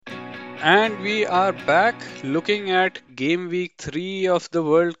And we are back looking at game week 3 of the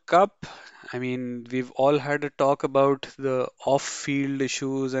World Cup. I mean, we've all had a talk about the off field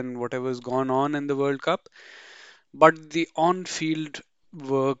issues and whatever's gone on in the World Cup, but the on field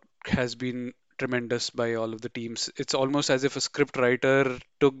work has been tremendous by all of the teams. It's almost as if a script writer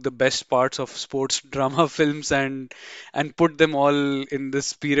took the best parts of sports drama films and put them all in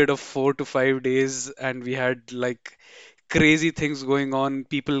this period of 4 to 5 days, and we had like crazy things going on,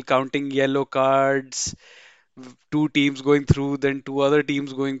 people counting yellow cards, two teams going through, then two other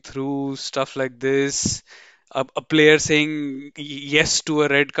teams going through, stuff like this. A player saying yes to a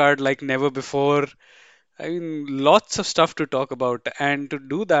red card like never before. I mean, lots of stuff to talk about. And to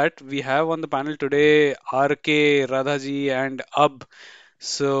do that, we have on the panel today RK, Radhaji, and Ab.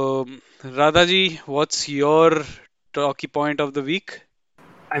 So, Radhaji, what's your talkie point of the week?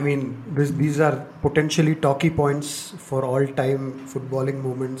 I mean, these are potentially talkie points for all time footballing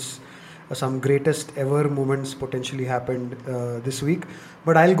moments. Some greatest ever moments potentially happened this week.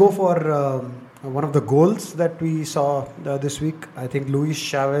 But I'll go for one of the goals that we saw this week. I think Luis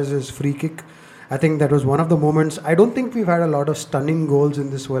Chavez's free kick. I think that was one of the moments. I don't think we've had a lot of stunning goals in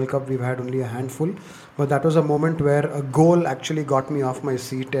this World Cup. We've had only a handful, but that was a moment where a goal actually got me off my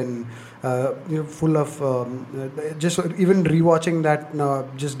seat and full of just even rewatching that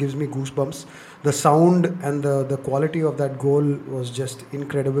just gives me goosebumps. The sound and the quality of that goal was just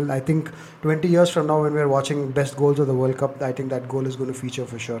incredible. I think 20 years from now, when we're watching best goals of the World Cup, I think that goal is going to feature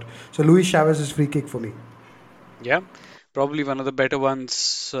for sure. So Luis Chavez's free kick for me. Yeah, probably one of the better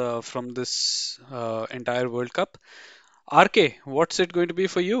ones from this entire World Cup. RK, what's it going to be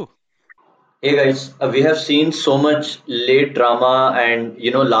for you? Hey guys, we have seen so much late drama and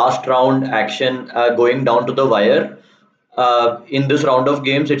last round action going down to the wire. In this round of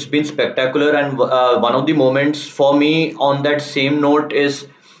games, it's been spectacular, and one of the moments for me on that same note is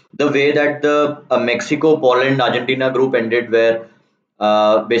the way that the Mexico, Poland, Argentina group ended, where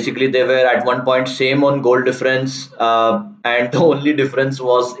basically they were at one point same on goal difference, and the only difference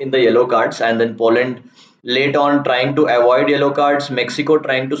was in the yellow cards, and then Poland late on trying to avoid yellow cards, Mexico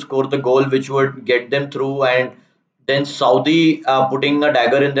trying to score the goal which would get them through, and then Saudi putting a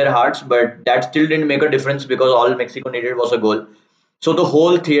dagger in their hearts, but that still didn't make a difference because all Mexico needed was a goal. So the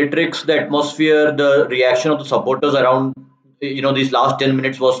whole theatrics, the atmosphere, the reaction of the supporters around, these last 10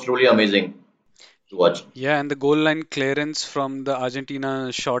 minutes was truly amazing to watch. Yeah, and the goal line clearance from the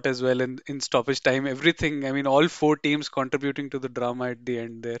Argentina shot as well in stoppage time, everything. I mean, all four teams contributing to the drama at the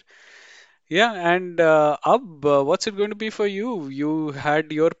end there. Yeah, and what's it going to be for you? You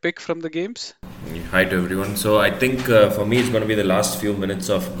had your pick from the games? Hi to everyone. So I think for me it's going to be the last few minutes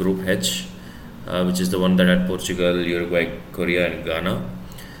of Group H, which is the one that had Portugal, Uruguay, Korea, and Ghana.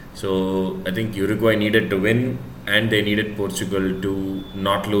 So I think Uruguay needed to win, and they needed Portugal to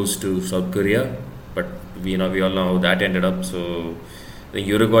not lose to South Korea. But we all know how that ended up. So the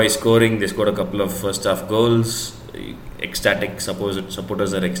Uruguay scoring, they scored a couple of first half goals. Ecstatic,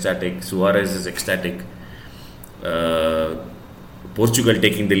 supporters are ecstatic. Suarez is ecstatic. Uh, Portugal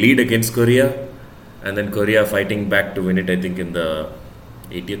taking the lead against Korea, and then Korea fighting back to win it. I think in the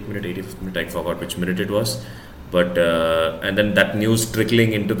 80th minute, 85th minute, I forgot which minute it was. But and then that news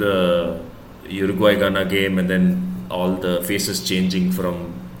trickling into the Uruguay Ghana game, and then all the faces changing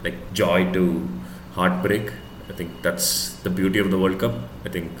from like joy to heartbreak. I think that's the beauty of the World Cup. I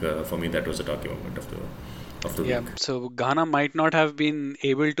think for me that was a talking moment of the Yeah, week. so Ghana might not have been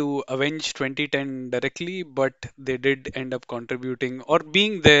able to avenge 2010 directly, but they did end up contributing or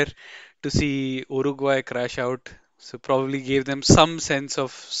being there to see Uruguay crash out. So probably gave them some sense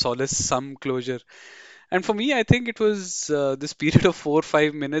of solace, some closure. And for me, I think it was this period of 4 or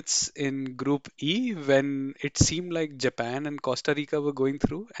 5 minutes in Group E when it seemed like Japan and Costa Rica were going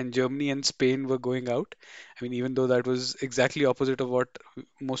through and Germany and Spain were going out. I mean, even though that was exactly opposite of what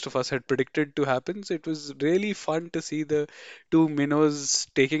most of us had predicted to happen, so it was really fun to see the two minnows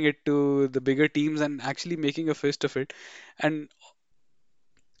taking it to the bigger teams and actually making a fist of it. And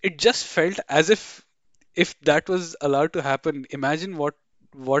it just felt as if that was allowed to happen, imagine what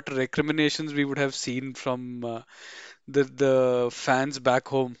recriminations we would have seen from the fans back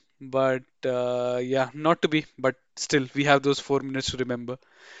home. But yeah, not to be. But still, we have those 4 minutes to remember.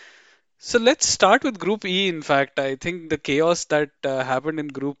 So let's start with Group E. In fact, I think the chaos that happened in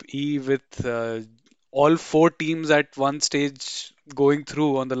Group E with all four teams at one stage going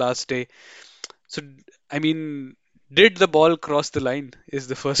through on the last day. So, I mean, did the ball cross the line? Is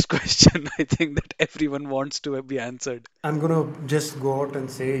the first question I think that everyone wants to be answered. I'm gonna just go out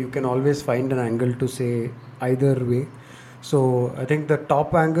and say you can always find an angle to say either way. So I think the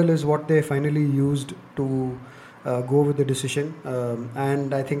top angle is what they finally used to go with the decision.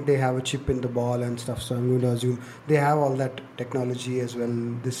 And I think they have a chip in the ball and stuff. So I'm going to assume they have all that technology as well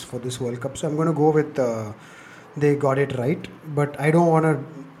this for this World Cup. So I'm going to go with they got it right. But I don't want to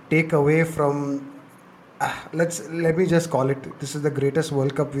take away from. Let me just call it. This is the greatest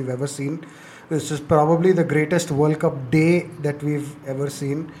World Cup we've ever seen. This is probably the greatest World Cup day that we've ever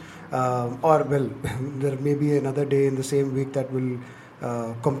seen. Or well, there may be another day in the same week that will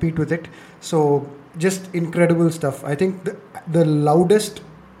compete with it. So just incredible stuff. I think the loudest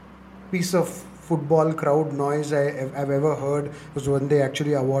piece of football crowd noise I've ever heard was when they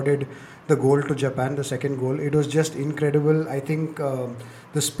actually awarded the goal to Japan, the second goal. It was just incredible. I think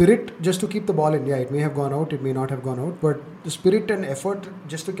the spirit just to keep the ball in, yeah, it may have gone out, it may not have gone out, but the spirit and effort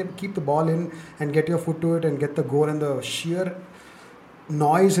just to keep the ball in and get your foot to it and get the goal and the sheer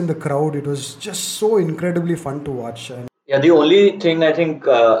noise in the crowd, it was just so incredibly fun to watch. And Yeah, the only thing I think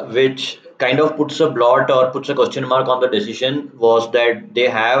which kind of puts a blot or puts a question mark on the decision was that they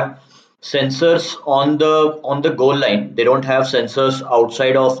have sensors on the goal line. They don't have sensors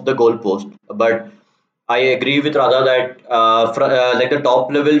outside of the goal post. But I agree with Radha that like the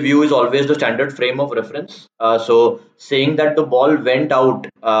top level view is always the standard frame of reference. So saying that the ball went out,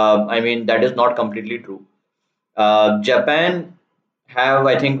 I mean that is not completely true. Japan have,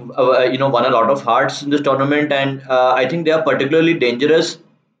 I think, won a lot of hearts in this tournament, and I think they are particularly dangerous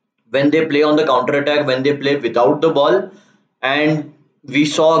when they play on the counter attack, when they play without the ball. And we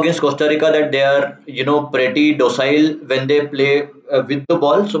saw against Costa Rica that they are, pretty docile when they play with the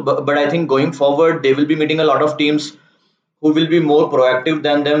ball. So, but I think going forward, they will be meeting a lot of teams who will be more proactive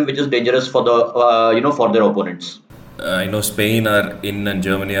than them, which is dangerous for the, for their opponents. I know Spain are in and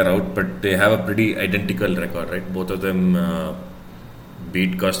Germany are out, but they have a pretty identical record, right? Both of them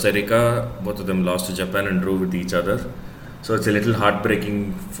beat Costa Rica, both of them lost to Japan and drew with each other. So it's a little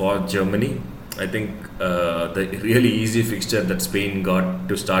heartbreaking for Germany. I think the really easy fixture that Spain got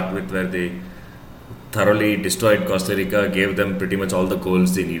to start with, where they thoroughly destroyed Costa Rica, gave them pretty much all the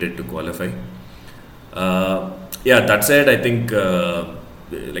goals they needed to qualify. Yeah, that said, I think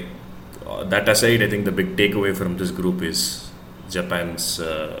like that aside, I think the big takeaway from this group is Japan's,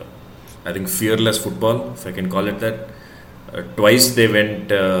 I think, fearless football, if I can call it that. Twice they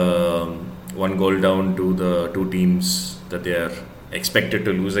went one goal down to the two teams that they are expected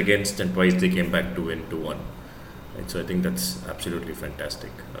to lose against, and twice they came back to win 2-1. Right? So I think that's absolutely fantastic.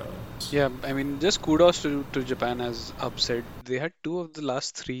 Yeah, I mean, just kudos to Japan, as Ab said. They had two of the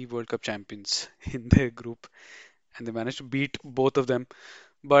last three World Cup champions in their group, and they managed to beat both of them.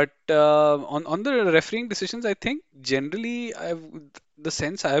 But on the refereeing decisions, I think generally the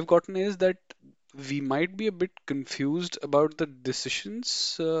sense I've gotten is that we might be a bit confused about the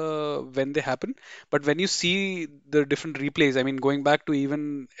decisions when they happen. But when you see the different replays, I mean, going back to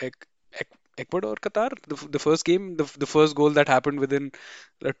even Ecuador, Qatar, the first game, the first goal that happened within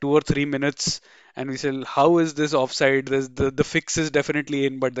 2 or 3 minutes, and we said, how is this offside? The fix is definitely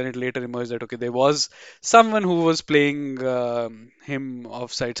in, but then it later emerged that okay, there was someone who was playing him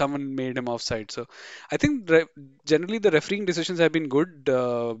offside. Someone made him offside. So I think generally the refereeing decisions have been good.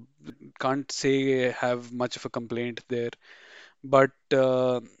 Can't say I have much of a complaint there. But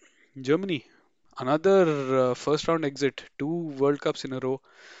Germany, another first round exit, two World Cups in a row.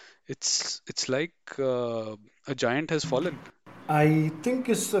 It's like a giant has fallen. I think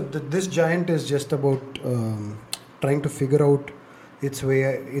this giant is just about trying to figure out its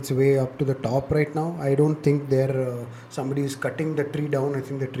way up to the top right now. I don't think somebody is cutting the tree down. I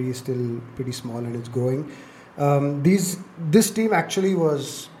think the tree is still pretty small and it's growing. This team actually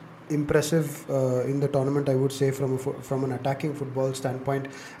was impressive in the tournament. I would say from an attacking football standpoint.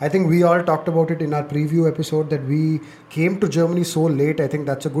 I think we all talked about it in our preview episode that we came to Germany so late. I think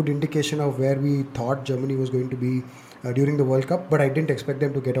that's a good indication of where we thought Germany was going to be during the World Cup, but I didn't expect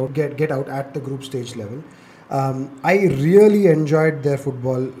them to get out at the group stage level. I really enjoyed their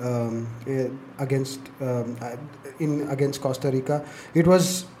football against against Costa Rica. It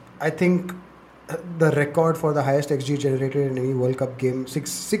was, I think, the record for the highest XG generated in any World Cup game.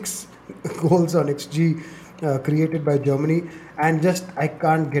 Six goals on XG created by Germany, and just I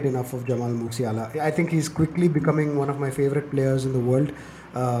can't get enough of Jamal Musiala. I think he's quickly becoming one of my favorite players in the world.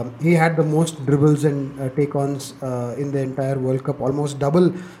 He had the most dribbles and take-ons in the entire World Cup, almost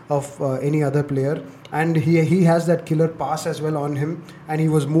double of any other player. And he has that killer pass as well on him. And he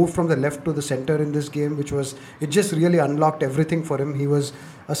was moved from the left to the center in this game, it just really unlocked everything for him. He was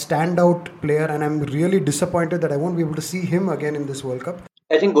a standout player, and I'm really disappointed that I won't be able to see him again in this World Cup.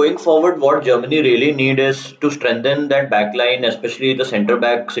 I think going forward, what Germany really need is to strengthen that back line, especially the centre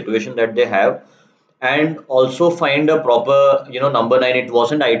back situation that they have. and also find a proper, number nine. It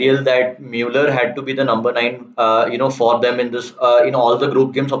wasn't ideal that Mueller had to be the number nine, for them in this, in all the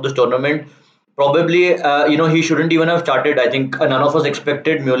group games of this tournament. Probably, he shouldn't even have started. I think none of us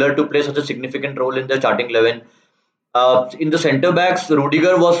expected Mueller to play such a significant role in the starting 11. In the centre backs,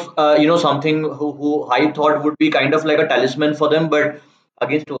 Rudiger was, something who I thought would be kind of like a talisman for them. But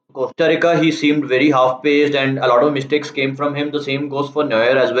against Costa Rica, he seemed very half-paced, and a lot of mistakes came from him. The same goes for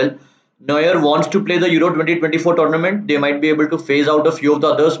Neuer as well. Neuer wants to play the Euro 2024 tournament. They might be able to phase out a few of the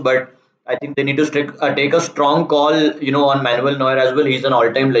others, but I think they need to take a strong call, on Manuel Neuer as well. He's an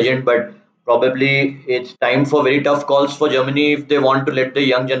all-time legend, but probably it's time for very tough calls for Germany if they want to let the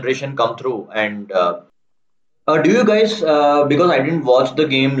young generation come through. And do you guys, because I didn't watch the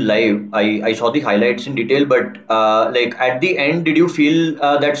game live, I saw the highlights in detail, but like at the end, did you feel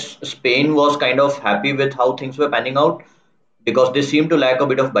that Spain was kind of happy with how things were panning out? Because they seem to lack a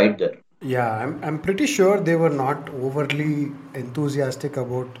bit of bite there. Yeah, I'm pretty sure they were not overly enthusiastic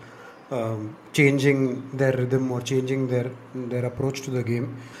about changing their rhythm or changing their approach to the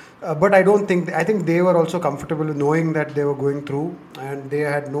game. But I think they were also comfortable with knowing that they were going through and they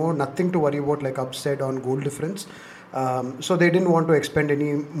had nothing to worry about like upset on goal difference. So they didn't want to expend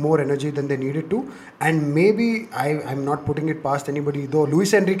any more energy than they needed to. And maybe I'm not putting it past anybody, though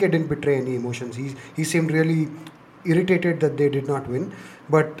Luis Enrique didn't betray any emotions. He seemed really irritated that they did not win.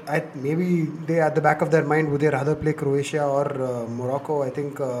 But maybe they, at the back of their mind, would they rather play Croatia or Morocco? I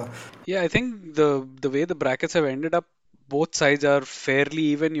think. Yeah, I think the way the brackets have ended up, both sides are fairly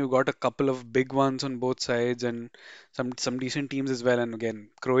even. You got a couple of big ones on both sides and some decent teams as well. And again,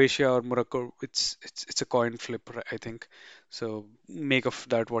 Croatia or Morocco, it's a coin flip, I think. So make of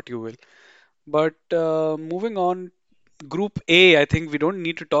that what you will. But moving on, Group A, I think we don't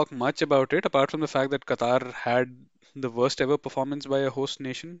need to talk much about it, apart from the fact that Qatar had the worst ever performance by a host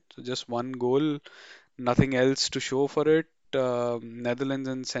nation. So just one goal, nothing else to show for it. Netherlands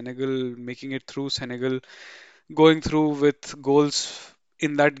and Senegal making it through. Senegal going through with goals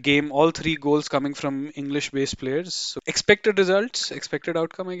in that game, all three goals coming from English-based players. So expected results, expected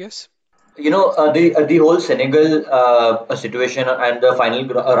outcome, I guess. The whole Senegal situation and the final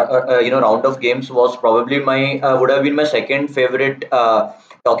round of games was probably my would have been my second favorite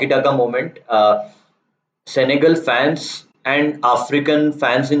Toki Taka moment. Senegal fans and African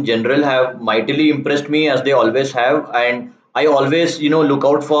fans in general have mightily impressed me as they always have, and I always look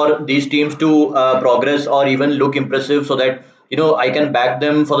out for these teams to progress or even look impressive so that I can back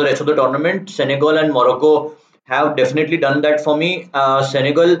them for the rest of the tournament. Senegal and Morocco have definitely done that for me.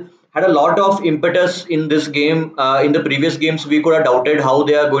 Senegal had a lot of impetus in this game. In the previous games, we could have doubted how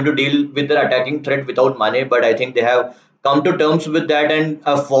they are going to deal with their attacking threat without Mane, but I think they have come to terms with that and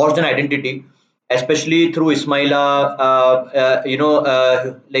forged an identity, especially through Ismaila.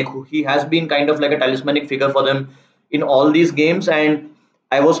 Like he has been kind of like a talismanic figure for them in all these games, and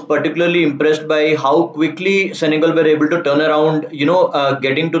I was particularly impressed by how quickly Senegal were able to turn around,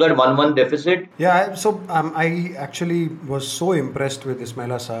 getting to that 1-1 deficit. I actually was so impressed with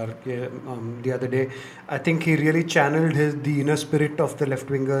Ismail Assar the other day. I think he really channeled the inner spirit of the left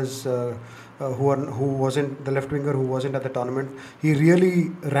wingers. Who wasn't the left winger who wasn't at the tournament. He really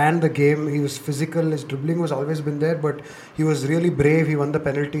ran the game. He was physical. His dribbling was always been there, but he was really brave. He won the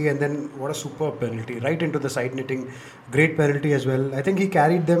penalty, and then what a superb penalty right into the side netting. Great penalty as well. I think he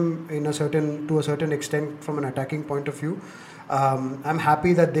carried them to a certain extent from an attacking point of view. I'm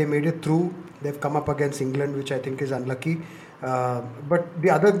happy that they made it through. They've come up against England, which I think is unlucky. But the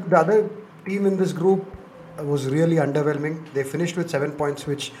other team in this group was really underwhelming. They finished with 7 points,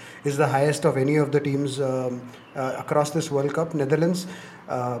 which is the highest of any of the teams across this World Cup. Netherlands,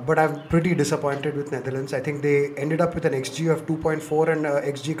 but I'm pretty disappointed with Netherlands. I think they ended up with an XG of 2.4 and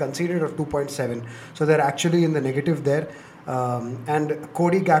XG conceded of 2.7. So they're actually in the negative there. And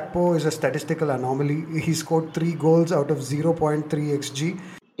Cody Gakpo is a statistical anomaly. He scored 3 goals out of 0.3 XG.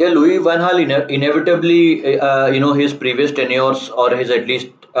 Yeah, Louis Van Gaal inevitably, his previous tenures or his at least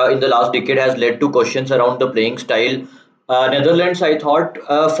in the last decade has led to questions around the playing style. Netherlands, I thought,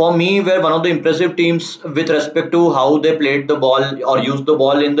 for me, were one of the impressive teams with respect to how they played the ball or used the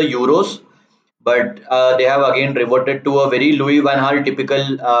ball in the Euros, but they have again reverted to a very Louis Van Gaal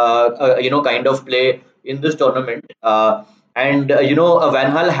typical, kind of play in this tournament. And Van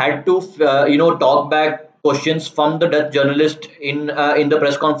Gaal had to, talk back questions from the Dutch journalist in the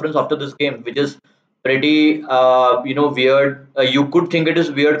press conference after this game, which is pretty, weird. You could think it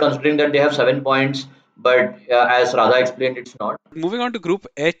is weird considering that they have 7 points, but as Radha explained, it's not. Moving on to Group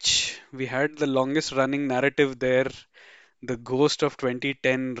H, we had the longest running narrative there, the ghost of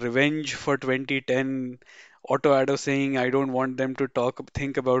 2010, revenge for 2010. Otto Addo saying, I don't want them to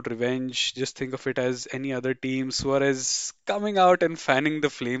think about revenge, just think of it as any other team. Suarez coming out and fanning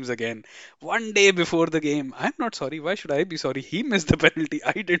the flames again. One day before the game. I'm not sorry. Why should I be sorry? He missed the penalty.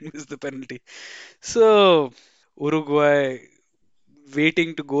 I didn't miss the penalty. So, Uruguay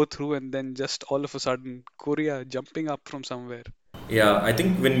waiting to go through, and then just all of a sudden, Korea jumping up from somewhere. Yeah, I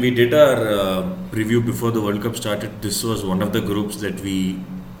think when we did our preview before the World Cup started, this was one of the groups that we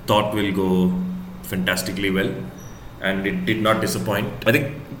thought will go fantastically well, and it did not disappoint. I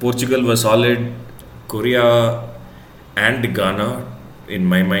think Portugal was solid, Korea and Ghana, in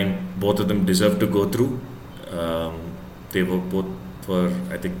my mind, both of them deserve to go through. Um, they were both were,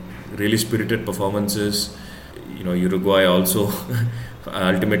 I think, really spirited performances. Uruguay also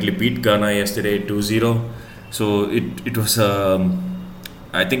ultimately beat Ghana yesterday 2-0. So it was,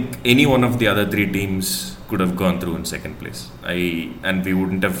 I think any one of the other three teams could have gone through in second place. And we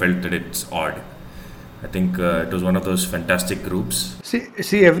wouldn't have felt that it's odd. I think it was one of those fantastic groups.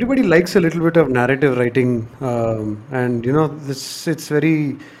 See, everybody likes a little bit of narrative writing, and this it's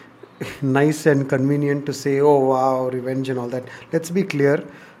very nice and convenient to say, "Oh wow, revenge and all that." Let's be clear: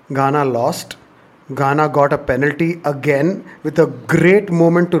 Ghana lost. Ghana got a penalty again with a great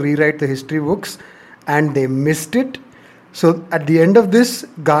moment to rewrite the history books, and they missed it. So at the end of this,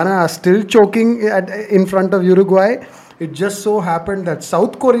 Ghana are still choking in front of Uruguay. It just so happened that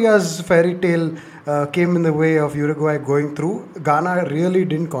South Korea's fairy tale came in the way of Uruguay going through. Ghana really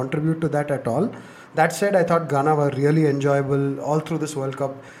didn't contribute to that at all. That said, I thought Ghana were really enjoyable all through this World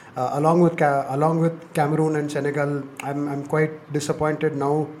Cup. Along with Cameroon and Senegal, I'm quite disappointed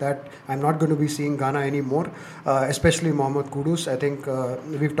now that I'm not going to be seeing Ghana anymore, especially Mohamed Kudus. I think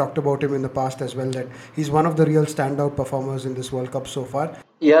we've talked about him in the past as well, that he's one of the real standout performers in this World Cup so far.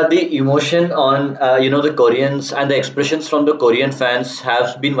 Yeah, the emotion on the Koreans and the expressions from the Korean fans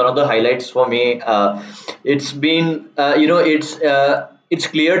has been one of the highlights for me. It's been it's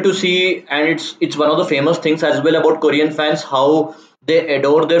clear to see, and it's one of the famous things as well about Korean fans, how they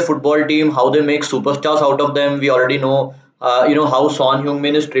adore their football team, how they make superstars out of them. We already know how Son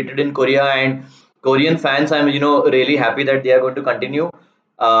Heung-min is treated in Korea, and Korean fans. I'm really happy that they are going to continue.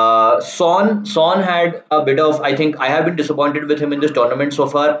 Son had a bit of. I think I have been disappointed with him in this tournament so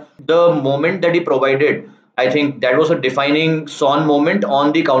far. The moment that he provided, I think that was a defining Son moment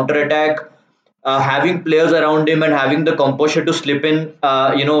on the counter attack. Having players around him and having the composure to slip in,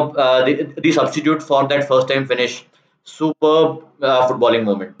 the substitute for that first time finish. Superb footballing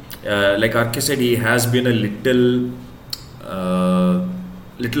moment. Like RK said, he has been a uh,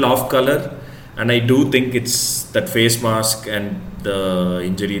 little off color, and I do think it's that face mask and the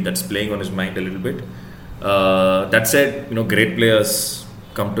injury that's playing on his mind a little bit. That said, great players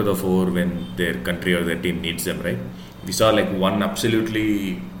come to the fore when their country or their team needs them, right? We saw like one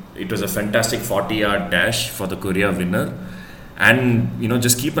absolutely, it was a fantastic 40-yard dash for the Korea winner, and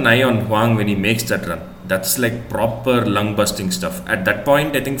just keep an eye on Huang when he makes that run. That's like proper lung busting stuff. At that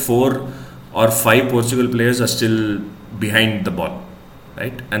point, I think 4 or 5 Portugal players are still behind the ball,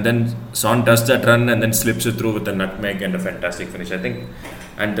 right? And then Son does that run and then slips it through with a nutmeg and a fantastic finish, I think.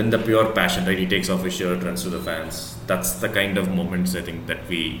 And then the pure passion, right? He takes off his shirt, runs to the fans. That's the kind of moments I think that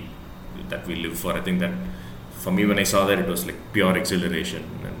we live for. I think that for me, when I saw that, it was like pure exhilaration,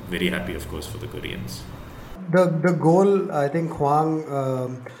 and very happy, of course, for the Koreans. The goal, I think Huang,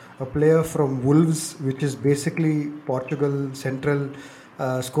 a player from Wolves, which is basically Portugal Central,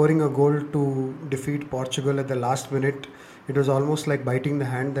 scoring a goal to defeat Portugal at the last minute. It was almost like biting the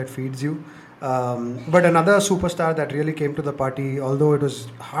hand that feeds you. But another superstar that really came to the party, although it was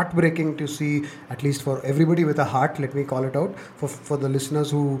heartbreaking to see, at least for everybody with a heart, let me call it out, for the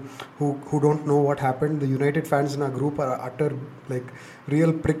listeners who don't know what happened, the United fans in our group are utter, like,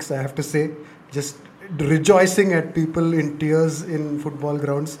 real pricks, I have to say. Just rejoicing at people in tears in football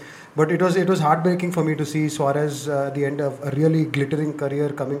grounds. But it was heartbreaking for me to see Suarez at the end of a really glittering career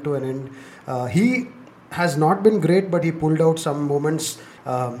coming to an end. He has not been great, but he pulled out some moments.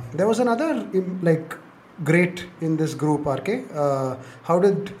 There was another like great in this group, RK. How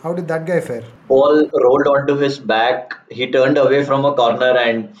did that guy fare? Ball rolled onto his back. He turned away from a corner,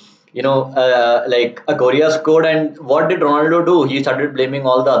 and like a Korea scored. And what did Ronaldo do? He started blaming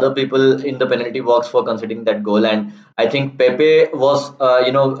all the other people in the penalty box for conceding that goal. And I think Pepe was,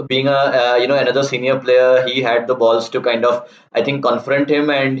 being a another senior player, he had the balls to kind of, I think, confront him,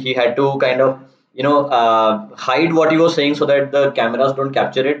 and he had to kind of hide what he was saying so that the cameras don't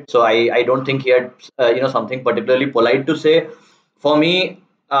capture it. So I don't think he had something particularly polite to say. For me,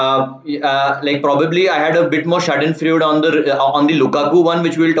 like probably I had a bit more Schadenfreude on the Lukaku one,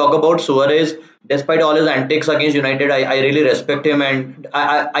 which we'll talk about. Suarez, despite all his antics against United, I really respect him, and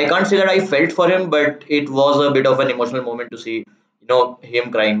I can't say that I felt for him, but it was a bit of an emotional moment to see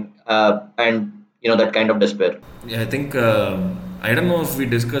him crying and that kind of despair. Yeah, I think I don't know if we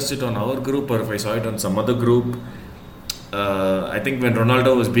discussed it on our group or if I saw it on some other group. I think when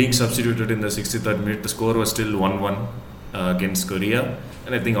Ronaldo was being substituted in the 63rd minute, the score was still 1-1 against Korea,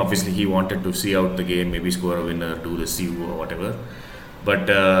 and I think obviously he wanted to see out the game, maybe score a winner, do the CU or whatever. But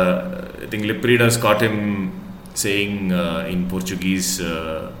I think Lipridas caught him saying in Portuguese,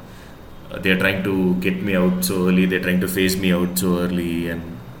 they're trying to get me out so early, they're trying to phase me out so early, and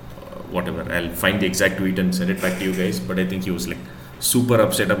whatever. I'll find the exact tweet and send it back to you guys. But I think he was like super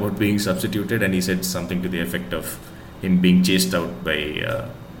upset about being substituted, and he said something to the effect of him being chased out by the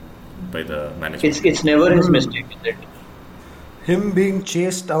It's management. it's never his mistake, is it? Him being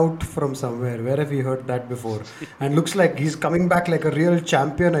chased out from somewhere. Where have you heard that before? And looks like he's coming back like a real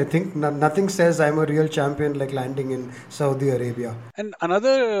champion. I think nothing says I'm a real champion like landing in Saudi Arabia. And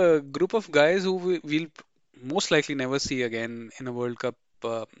another group of guys who we'll most likely never see again in a World Cup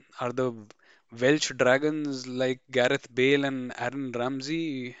are the Welsh Dragons like Gareth Bale and Aaron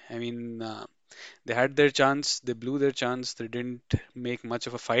Ramsey. I mean, they had their chance, they blew their chance, they didn't make much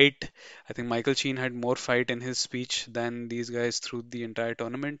of a fight. I think Michael Sheen had more fight in his speech than these guys through the entire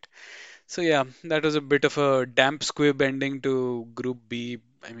tournament. So yeah, that was a bit of a damp squib ending to Group B.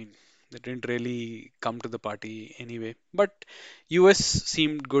 I mean, they didn't really come to the party anyway. But US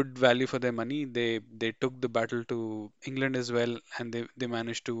seemed good value for their money. They took the battle to England as well, and they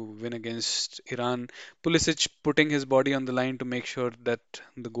managed to win against Iran. Pulisic putting his body on the line to make sure that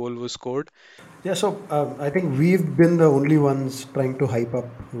the goal was scored. Yeah, so I think we've been the only ones trying to hype up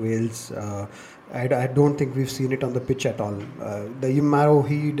Wales. I don't think we've seen it on the pitch at all. The Imaro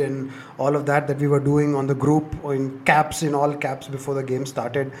heat and all of that we were doing on the group or in all caps before the game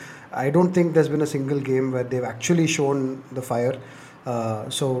started. I don't think there's been a single game where they've actually shown the fire.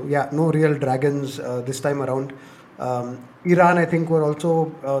 So yeah, no real dragons this time around. Iran, I think, were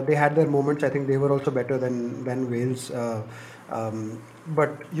also they had their moments. I think they were also better than Wales.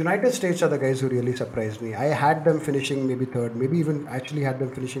 But United States are the guys who really surprised me. I had them finishing maybe third, maybe even actually had them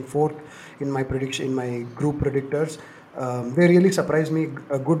finishing fourth in my prediction in my group predictors. They really surprised me.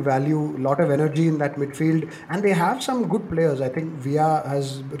 A good value, lot of energy in that midfield, and they have some good players. I think Villa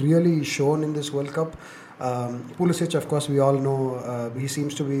has really shown in this World Cup. Pulisic, of course, we all know he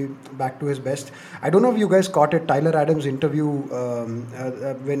seems to be back to his best. I don't know if you guys caught it. Tyler Adams' interview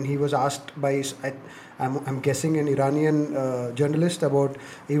when he was asked by, I'm guessing, an Iranian journalist about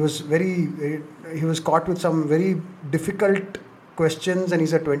he was caught with some very difficult questions, and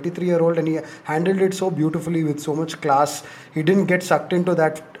he's a 23-year-old, and he handled it so beautifully with so much class. He didn't get sucked into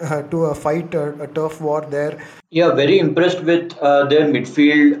that to a fight, a turf war there. Yeah, very impressed with their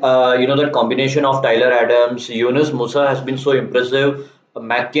midfield. That combination of Tyler Adams, Yunus Musa has been so impressive.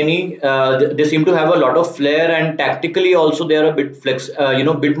 McKennie, they seem to have a lot of flair, and tactically also they are a bit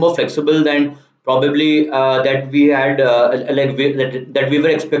bit more flexible than probably that we had that we were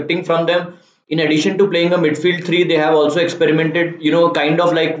expecting from them. In addition to playing a midfield three, they have also experimented, kind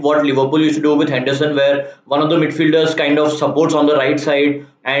of like what Liverpool used to do with Henderson, where one of the midfielders kind of supports on the right side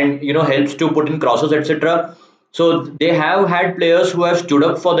and helps to put in crosses, etc. So they have had players who have stood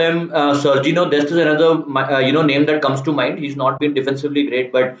up for them. Sergino Dest is another name that comes to mind. He's not been defensively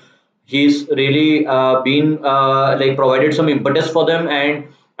great, but he's really been like provided some impetus for them. And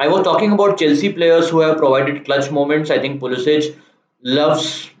I was talking about Chelsea players who have provided clutch moments. I think Pulisic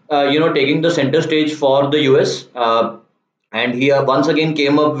loves taking the center stage for the US, and he once again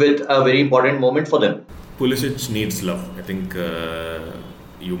came up with a very important moment for them. Pulisic needs love. I think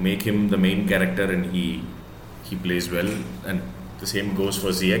you make him the main character and he plays well. And the same goes for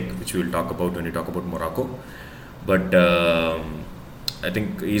Ziyech, which we will talk about when we talk about Morocco. But I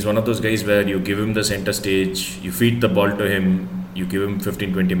think he's one of those guys where you give him the center stage, you feed the ball to him, you give him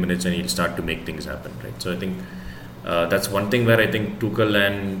 15-20 minutes and he'll start to make things happen, right? So I think that's one thing where I think Tuchel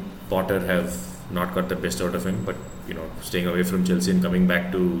and Potter have not got the best out of him, but staying away from Chelsea and coming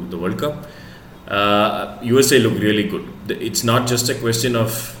back to the World Cup. USA look really good. It's not just a question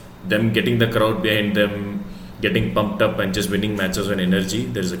of them getting the crowd behind them, getting pumped up and just winning matches on energy.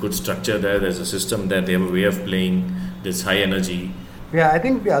 There's a good structure there, there's a system there, they have a way of playing, there's high energy. Yeah, I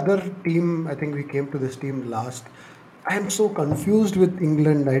think the other team, I think we came to this team last. I am so confused with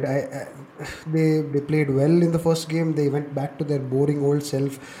England. They played well in the first game. They went back to their boring old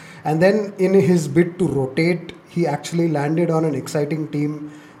self. And then in his bid to rotate, he actually landed on an exciting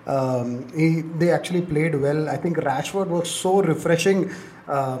team. They actually played well. I think Rashford was so refreshing.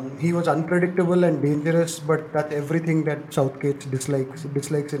 He was unpredictable and dangerous, but that's everything that Southgate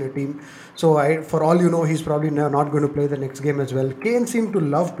dislikes in a team. So, for all you know, he's probably not going to play the next game as well. Kane seemed to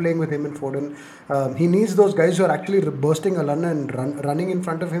love playing with him and Foden. He needs those guys who are actually bursting a run and running in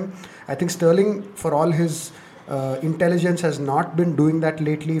front of him. I think Sterling, for all his intelligence, has not been doing that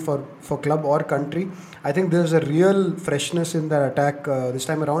lately for club or country. I think there's a real freshness in that attack this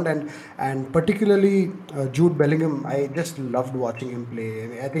time around, and particularly Jude Bellingham. I just loved watching him play. I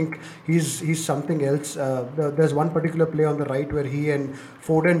mean, I think he's something else. There's one particular play on the right where he and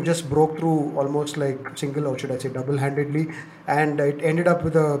Foden just broke through almost like single, or should I say double-handedly, and it ended up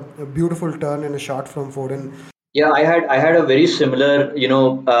with a beautiful turn and a shot from Foden. Yeah, I had a very similar,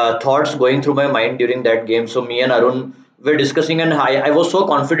 thoughts going through my mind during that game. So me and Arun were discussing, and I was so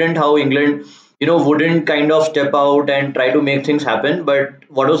confident how England, wouldn't kind of step out and try to make things happen. But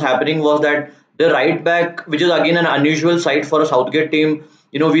what was happening was that the right back, which is again an unusual sight for a Southgate team,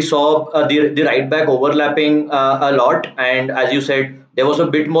 we saw the right back overlapping a lot, and as you said, there was a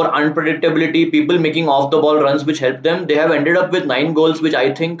bit more unpredictability. People making off the ball runs, which helped them. They have ended up with 9 goals, which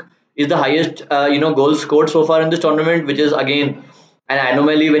I think is the highest goals scored so far in this tournament, which is again an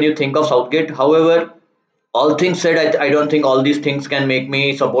anomaly when you think of Southgate. However, all things said, I don't think all these things can make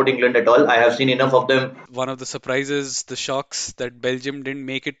me support England at all. I have seen enough of them. One of the surprises, the shocks that Belgium didn't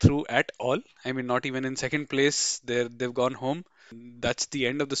make it through at all. I mean, not even in second place. They've gone home. That's the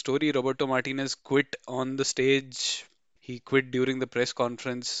end of the story. Roberto Martinez quit on the stage. He quit during the press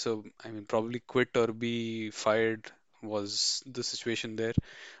conference. So, I mean, probably quit or be fired was the situation there.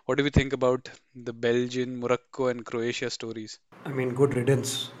 What do we think about the Belgian, Morocco, and Croatia stories? I mean, good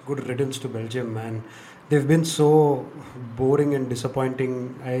riddance. Good riddance to Belgium, man. They've been so boring and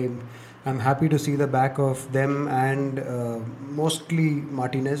disappointing. I'm happy to see the back of them and mostly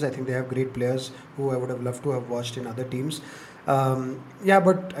Martinez. I think they have great players who I would have loved to have watched in other teams. Yeah,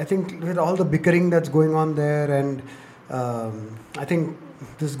 but I think with all the bickering that's going on there, and I think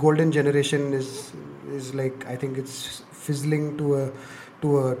this golden generation is like, I think it's fizzling to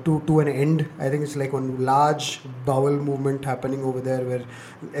an end. I think it's like one large bowel movement happening over there, where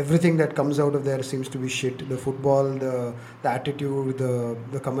everything that comes out of there seems to be shit. The football, the attitude,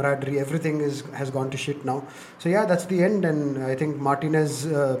 the camaraderie, everything is has gone to shit now. So yeah, that's the end, and I think Martinez,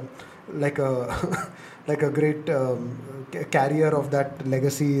 like a like a great carrier of that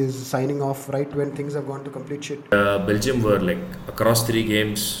legacy, is signing off right when things have gone to complete shit. Belgium were like across 3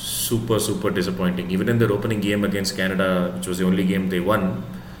 games super disappointing. Even in their opening game against Canada, which was the only game they won,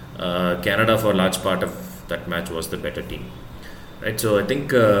 Canada for a large part of that match was the better team, right? So I think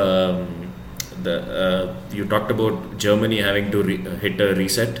the you talked about Germany having to hit a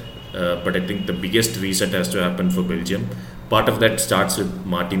reset, but I think the biggest reset has to happen for Belgium. Part of that starts with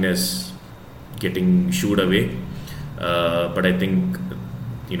Martinez getting shooed away, but I think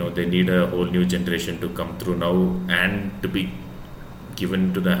they need a whole new generation to come through now and to be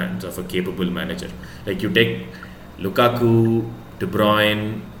given to the hands of a capable manager. Like you take Lukaku, De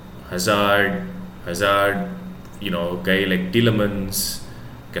Bruyne, Hazard, guy like Tielemans,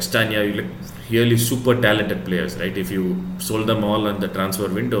 Castagna, you like really super talented players, right? If you sold them all on the transfer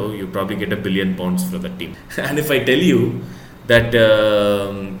window, you probably get £1 billion for that team. And if I tell you that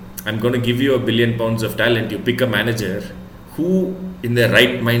I'm going to give you £1 billion of talent, you pick a manager who, in their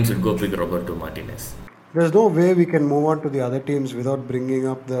right minds, would go pick Roberto Martinez. There's no way we can move on to the other teams without bringing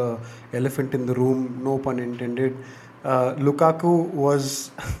up the elephant in the room, no pun intended. Lukaku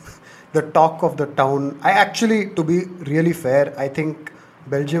was the talk of the town. I actually, to be really fair, I think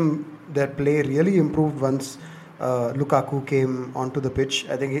Belgium, their play really improved once Lukaku came onto the pitch.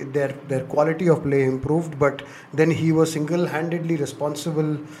 I think their quality of play improved, but then he was single-handedly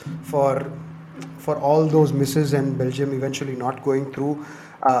responsible for for all those misses and Belgium eventually not going through.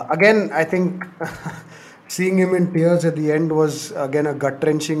 Again, I think seeing him in tears at the end was again a gut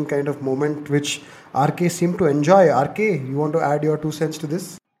wrenching kind of moment, which RK seemed to enjoy. RK, you want to add your 2 cents to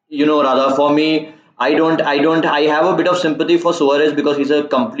this? Rather for me, I have a bit of sympathy for Suarez because he's a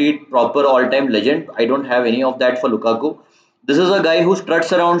complete proper all-time legend. I don't have any of that for Lukaku. This is a guy who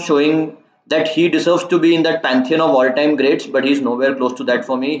struts around showing that he deserves to be in that pantheon of all-time greats, but he's nowhere close to that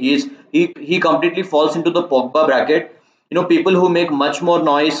for me. He completely falls into the Pogba bracket. People who make much more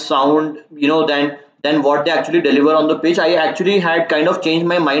noise, sound, than what they actually deliver on the pitch. I actually had kind of changed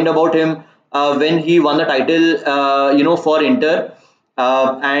my mind about him when he won the title, for Inter,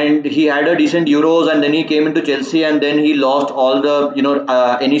 and he had a decent Euros, and then he came into Chelsea, and then he lost all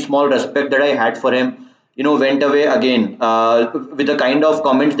the any small respect that I had for him. Went away again with the kind of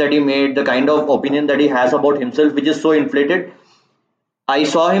comments that he made, the kind of opinion that he has about himself, which is so inflated. I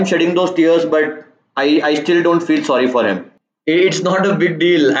saw him shedding those tears, but I still don't feel sorry for him. It's not a big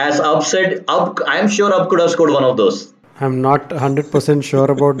deal. As Up said, Up, I'm sure Up could have scored one of those. I'm not 100% sure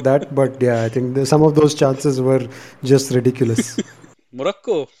about that, but yeah, I think some of those chances were just ridiculous.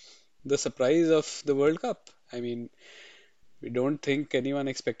 Morocco, the surprise of the World Cup. I mean, we don't think anyone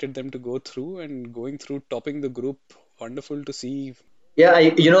expected them to go through, and going through, topping the group. Wonderful to see. Yeah,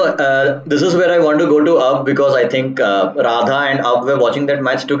 this is where I want to go to Up because I think Radha and Up were watching that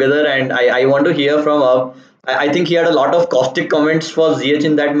match together, and I want to hear from Up. I think he had a lot of caustic comments for ZH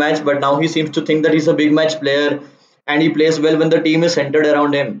in that match, but now he seems to think that he's a big match player and he plays well when the team is centered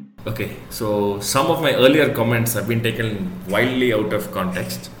around him. Okay, so some of my earlier comments have been taken wildly out of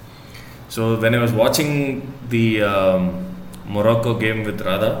context. So when I was watching the Morocco game with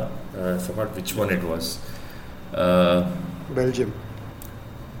Radha, I forgot which one it was. Uh, Belgium.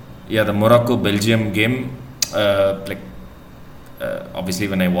 yeah, the Morocco Belgium game. Like obviously,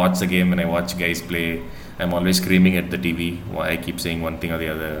 when I watch the game, when I watch guys play, I'm always screaming at the TV. Why I keep saying one thing or the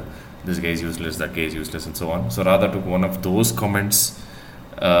other. This guy is useless. That guy is useless, and so on. So Radha took one of those comments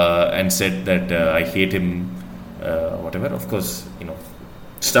and said that I hate him. Whatever. Of course,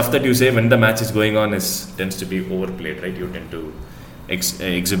 stuff that you say when the match is going on is tends to be overplayed, right? You tend to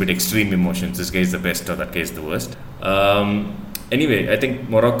exhibit extreme emotions. This guy is the best, or that guy is the worst. Anyway, I think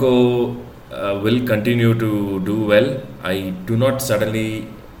Morocco will continue to do well. I cannot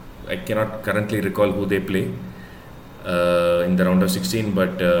currently recall who they play in the round of 16,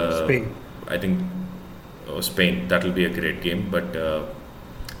 but Spain. I think Spain. That will be a great game, but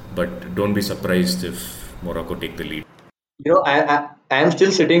don't be surprised if Morocco take the lead. I am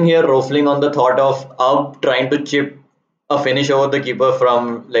still sitting here ruffling on the thought of Up trying to chip a finish over the keeper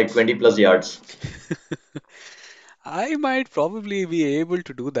from like 20 plus yards. I might probably be able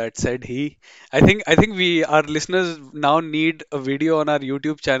to do that, said he. I think we our listeners now need a video on our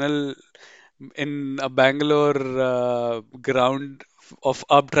YouTube channel in a Bangalore ground of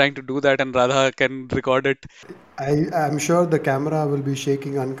Up trying to do that, and Radha can record it. I'm sure the camera will be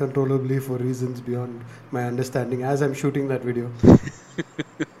shaking uncontrollably for reasons beyond my understanding as I'm shooting that video.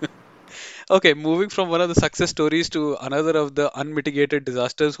 Okay, moving from one of the success stories to another of the unmitigated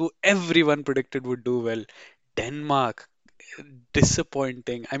disasters who everyone predicted would do well. Denmark,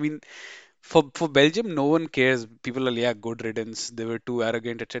 disappointing. I mean, for Belgium, no one cares. People are, yeah, good riddance. They were too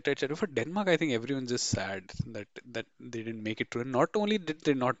arrogant, etc., etc. For Denmark, I think everyone's just sad that they didn't make it through. And not only did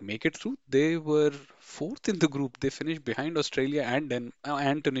they not make it through, they were fourth in the group. They finished behind Australia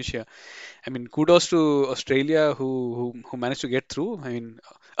and Tunisia. I mean, kudos to Australia who managed to get through. I mean,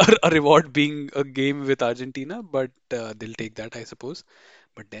 a reward being a game with Argentina, but they'll take that, I suppose.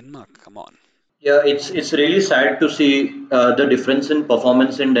 But Denmark, come on. Yeah, it's really sad to see the difference in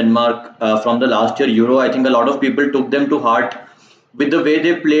performance in Denmark from the last year Euro. I think a lot of people took them to heart with the way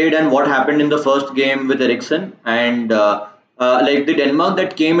they played and what happened in the first game with Ericsson. And like the Denmark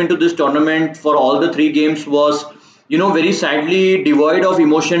that came into this tournament for all the three games was, very sadly devoid of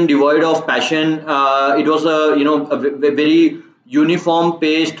emotion, devoid of passion. It was a very uniform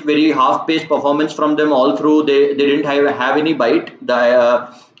paced, very half paced performance from them all through. They didn't have any bite.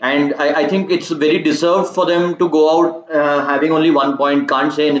 And I think it's very deserved for them to go out having only 1 point.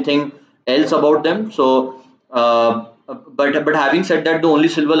 Can't say anything else about them. So, but having said that, the only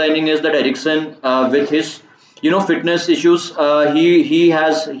silver lining is that Ericsson, with his fitness issues, he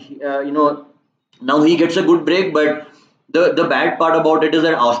has now he gets a good break. But the bad part about it is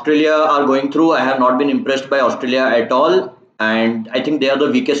that Australia are going through. I have not been impressed by Australia at all, and I think they are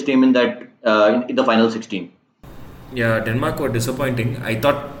the weakest team in that in the final 16. Yeah, Denmark were disappointing. I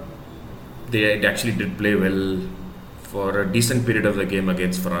thought they actually did play well for a decent period of the game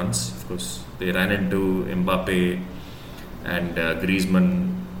against France. Of course, they ran into Mbappe and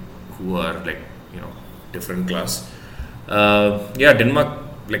Griezmann, who are like different class. Yeah, Denmark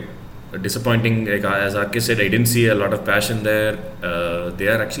like disappointing. Like as RK said, I didn't see a lot of passion there. They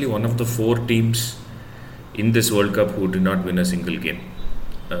are actually one of the four teams in this World Cup who did not win a single game.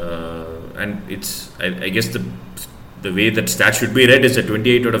 And I guess the way that stat should be read is that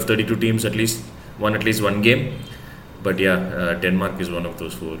 28 out of 32 teams won at least one game. But yeah, Denmark is one of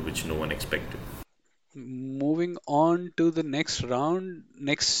those four which no one expected. Moving on to the next round,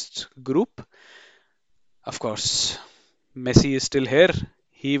 next group. Of course, Messi is still here.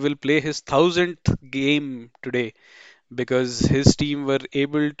 He will play his thousandth game today because his team were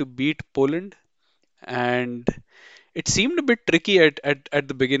able to beat Poland, and it seemed a bit tricky at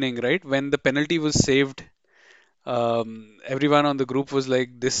the beginning, right? When the penalty was saved, Everyone on the group was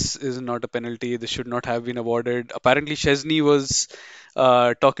like, "This is not a penalty. This should not have been awarded." Apparently, Chesney was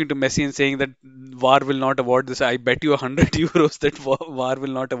talking to Messi and saying that VAR will not award this. I bet you 100 euros that VAR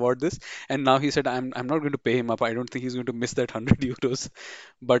will not award this. And now he said, "I'm not going to pay him up. I don't think he's going to miss that 100 euros."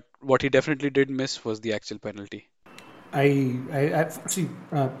 But what he definitely did miss was the actual penalty. I see.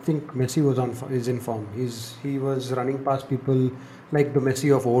 Think Messi is in form. He was running past people like the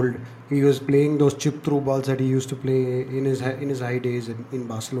Messi of old. He was playing those chip through balls that he used to play in his high days in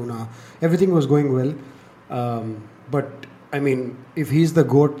Barcelona. Everything was going well, but I mean, if he's the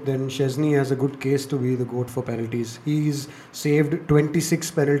goat, then Chesney has a good case to be the goat for penalties. He's saved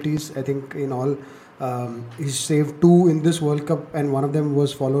 26 penalties, I think, in all. He's saved two in this World Cup, and one of them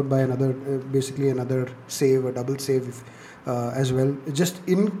was followed by basically another save, a double save as well. Just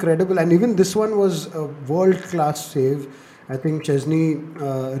incredible, and even this one was a world-class save. I think Chesney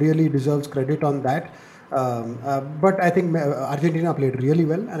really deserves credit on that. But I think Argentina played really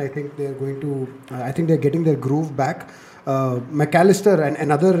well, and I think they're going to. I think they're getting their groove back. McAllister and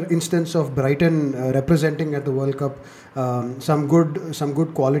another instance of Brighton representing at the World Cup. Some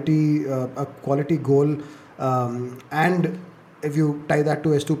good quality, a quality goal, and if you tie that to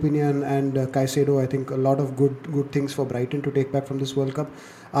Estupinian and Caicedo, I think a lot of good things for Brighton to take back from this World Cup.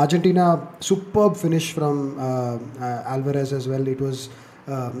 Argentina, superb finish from Alvarez as well. It was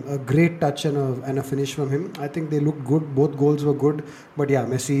a great touch and a finish from him. I think they looked good. Both goals were good. But yeah,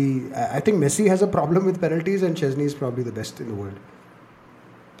 Messi. I think Messi has a problem with penalties, and Chesney is probably the best in the world.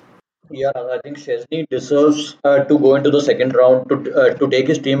 Yeah, I think Chesney deserves to go into the second round to take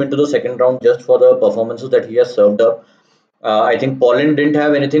his team into the second round just for the performances that he has served up. I think Poland didn't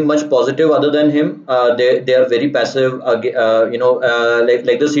have anything much positive other than him. They are very passive. Like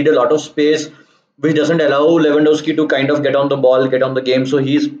they cede a lot of space, which doesn't allow Lewandowski to kind of get on the ball, get on the game. So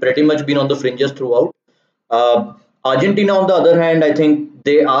he's pretty much been on the fringes throughout. Argentina, on the other hand, I think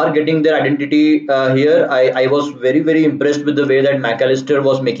they are getting their identity here. I was very impressed with the way that McAllister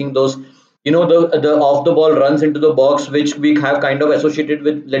was making those, the off the ball runs into the box, which we have kind of associated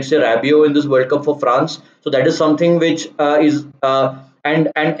with, let's say, Rabiot in this World Cup for France. So that is something which is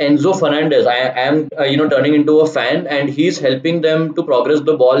and Enzo Fernandez. I am turning into a fan, and he's helping them to progress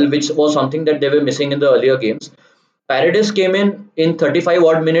the ball, which was something that they were missing in the earlier games. Paredes came in 35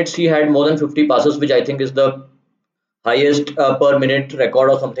 odd minutes. He had more than 50 passes, which I think is the highest per minute record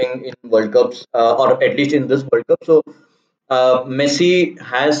or something in World Cups, or at least in this World Cup. So Messi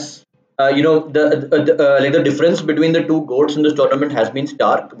has, like the difference between the two goats in this tournament has been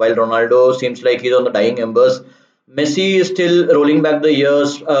stark. While Ronaldo seems like he's on the dying embers, Messi is still rolling back the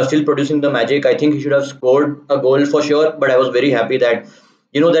years, still producing the magic. I think he should have scored a goal for sure, but I was very happy that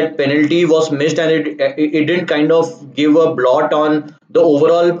that penalty was missed, and it didn't kind of give a blot on the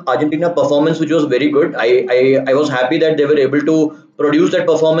overall Argentina performance, which was very good. I was happy that they were able to produce that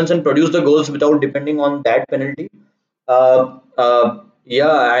performance and produce the goals without depending on that penalty.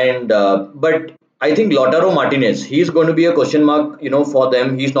 Yeah, and but I think Lautaro Martinez, he's going to be a question mark, for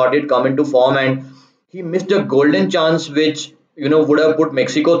them. He's not yet come into form, and he missed a golden chance, which would have put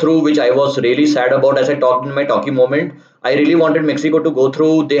Mexico through, which I was really sad about. As I talked in my talking moment, I really wanted Mexico to go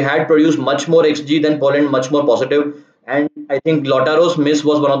through. They had produced much more XG than Poland, much more positive, and I think Lautaro's miss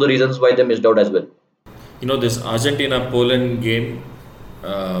was one of the reasons why they missed out as well. This Argentina Poland game,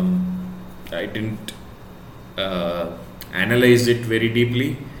 I didn't analyze it very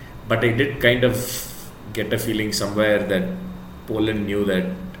deeply, but I did kind of get a feeling somewhere that Poland knew that,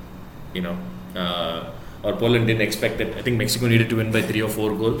 you know, or Poland didn't expect that. I think Mexico needed to win by 3 or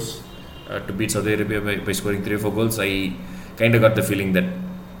 4 goals to beat Saudi Arabia by scoring 3 or 4 goals. I kind of got the feeling that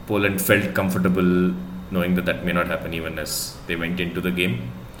Poland felt comfortable knowing that that may not happen even as they went into the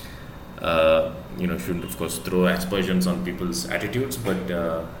game. Shouldn't of course throw aspersions on people's attitudes, but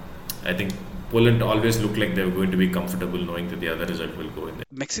I think Poland always looked like they were going to be comfortable knowing that the other result will go in there.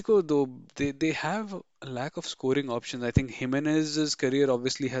 Mexico, though, they have a lack of scoring options. I think Jimenez's career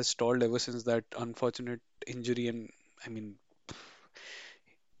obviously has stalled ever since that unfortunate injury, and I mean,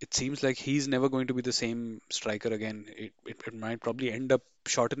 it seems like he's never going to be the same striker again. It might probably end up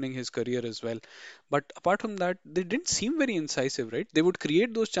shortening his career as well. But apart from that, they didn't seem very incisive, right? They would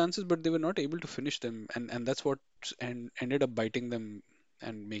create those chances, but they were not able to finish them, and that's what ended up biting them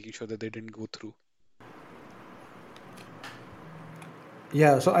and making sure that they didn't go through.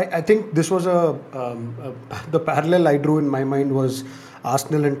 Yeah, so I think this was the parallel I drew in my mind was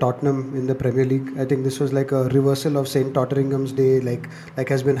Arsenal and Tottenham in the Premier League. I think this was like a reversal of St. Totteringham's day, like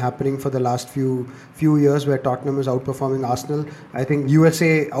has been happening for the last few years, where Tottenham is outperforming Arsenal. I think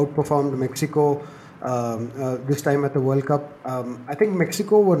USA outperformed Mexico. this time at the World Cup. I think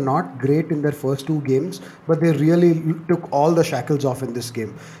Mexico were not great in their first two games, but they really took all the shackles off in this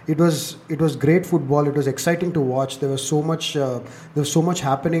game. It was great football. It was exciting to watch. There was so much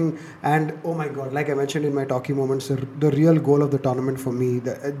happening, and oh my God, like I mentioned in my talking moments, the real goal of the tournament for me,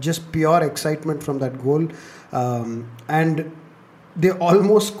 just pure excitement from that goal, and they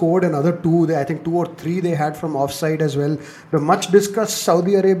almost scored another two. I think two or three they had from offside as well. The much discussed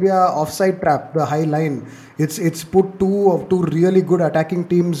Saudi Arabia offside trap, the high line. It's put two really good attacking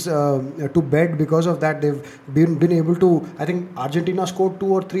teams to bed. Because of that, they've been able to. I think Argentina scored two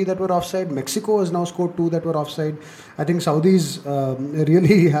or three that were offside. Mexico has now scored two that were offside. I think Saudis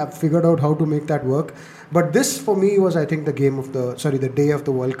really have figured out how to make that work. But this for me was, I think, the day of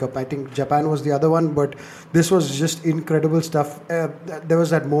the World Cup. I think Japan was the other one, but this was just incredible stuff. There was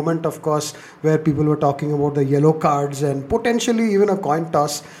that moment, of course, where people were talking about the yellow cards and potentially even a coin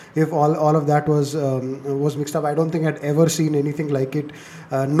toss if all of that was mixed up. I don't think I'd ever seen anything like it.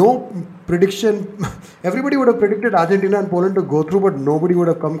 No prediction. Everybody would have predicted Argentina and Poland to go through, but nobody would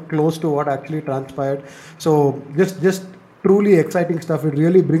have come close to what actually transpired. So just truly exciting stuff. It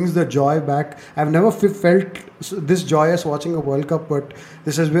really brings the joy back. I've never felt this joyous watching a World Cup, but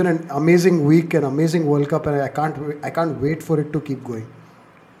this has been an amazing week, an amazing World Cup, and I can't wait for it to keep going.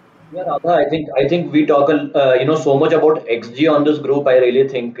 Yeah, Radha, I think we talk so much about XG on this group. I really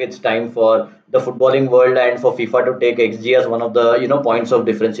think it's time for the footballing world and for FIFA to take XG as one of the points of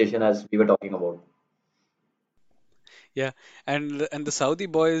differentiation as we were talking about. Yeah, and the Saudi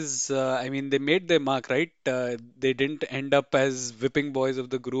boys, I mean, they made their mark, right? They didn't end up as whipping boys of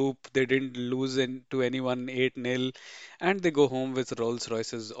the group. They didn't lose to anyone 8-0, and they go home with Rolls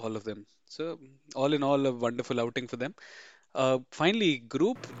Royces, all of them. So, all in all, a wonderful outing for them. Finally,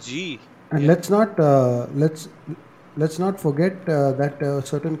 Group G. And Yeah, let's not forget that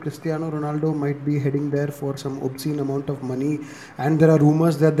certain Cristiano Ronaldo might be heading there for some obscene amount of money, and there are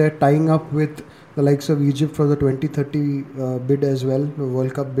rumors that they're tying up with the likes of Egypt for the 2030 bid as well, the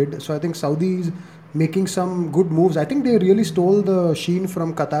World Cup bid. So I think Saudi is making some good moves. I think they really stole the sheen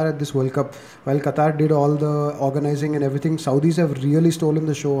from Qatar at this World Cup. While Qatar did all the organizing and everything, Saudis have really stolen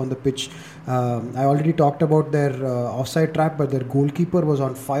the show on the pitch. I already talked about their offside trap, but their goalkeeper was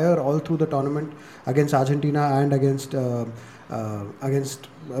on fire all through the tournament against Argentina and against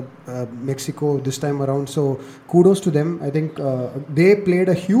Mexico this time around. So kudos to them. I think they played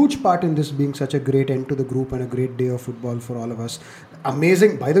a huge part in this being such a great end to the group and a great day of football for all of us.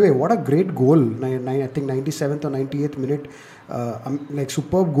 Amazing. By the way, what a great goal! I think 97th or 98th minute, like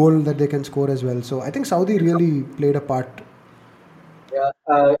superb goal that they can score as well. So I think Saudi really played a part. Yeah,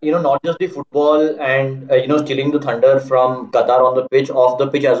 not just the football and stealing the thunder from Qatar on the pitch, off the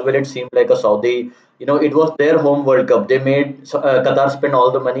pitch as well. It seemed like a Saudi. It was their home World Cup. They made Qatar spend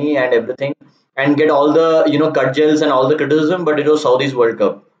all the money and everything, and get all the cut gels and all the criticism. But it was Saudi's World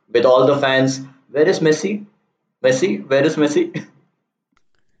Cup with all the fans. Where is Messi? Messi, where is Messi?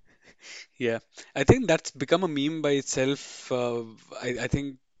 yeah. I think that's become a meme by itself. I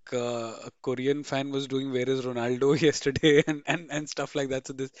think a Korean fan was doing "Where is Ronaldo" yesterday, and stuff like that.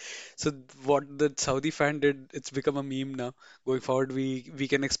 So what the Saudi fan did, it's become a meme now. Going forward, we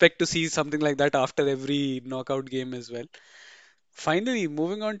can expect to see something like that after every knockout game as well. Finally,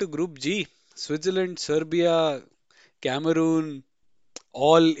 moving on to Group G, Switzerland, Serbia, Cameroon,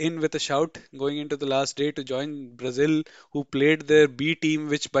 all in with a shout going into the last day to join Brazil, who played their B team,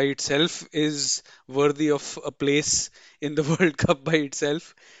 which by itself is worthy of a place in the World Cup by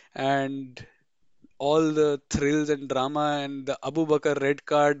itself. And all the thrills and drama and the Abu Bakr red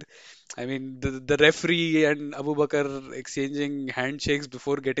card. I mean, the referee and Abu Bakr exchanging handshakes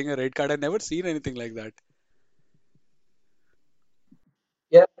before getting a red card. I've never seen anything like that.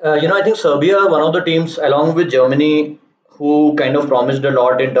 Yeah, I think Serbia, one of the teams, along with Germany, who kind of promised a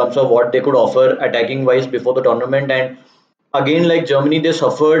lot in terms of what they could offer attacking wise before the tournament. And again, like Germany, they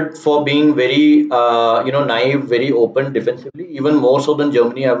suffered for being very, naive, very open defensively, even more so than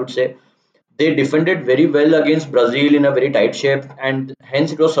Germany, I would say. They defended very well against Brazil in a very tight shape, and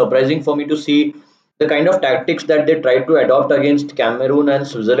hence it was surprising for me to see the kind of tactics that they tried to adopt against Cameroon and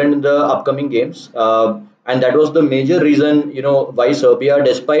Switzerland in the upcoming games. And that was the major reason, why Serbia,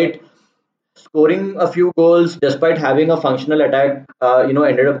 despite scoring a few goals, despite having a functional attack,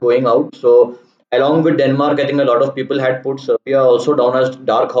 ended up going out. So, along with Denmark, I think a lot of people had put Serbia also down as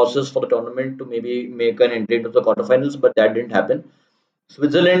dark horses for the tournament to maybe make an entry into the quarterfinals, but that didn't happen.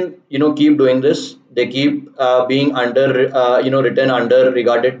 Switzerland, keep doing this. They keep being under, written under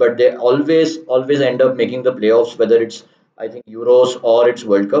regarded, but they always end up making the playoffs, whether it's I think Euros or it's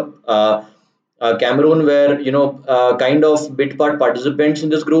World Cup. Cameroon were, kind of bit part participants in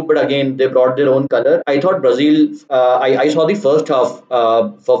this group, but again they brought their own color. I thought Brazil. I saw the first half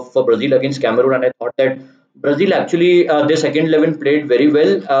for Brazil against Cameroon, and I thought that Brazil actually their second 11 played very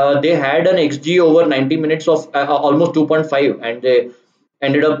well. They had an XG over 90 minutes of almost 2.5, and they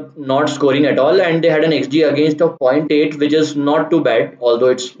ended up not scoring at all, and they had an xg against of zero point 0.8, which is not too bad, although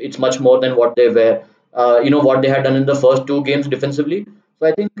it's much more than what they were, what they had done in the first two games defensively. So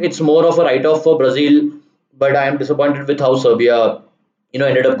I think it's more of a write-off for Brazil, but I am disappointed with how Serbia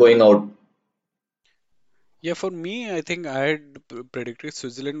ended up going out. Yeah, for me, I think I had predicted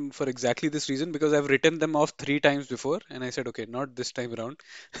Switzerland for exactly this reason because I've written them off three times before, and I said, okay, not this time around.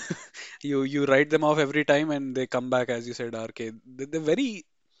 You write them off every time, and they come back, as you said, RK. They're very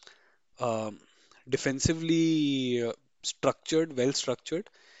um, defensively structured, well structured,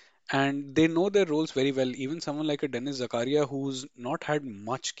 and they know their roles very well. Even someone like a Dennis Zakaria, who's not had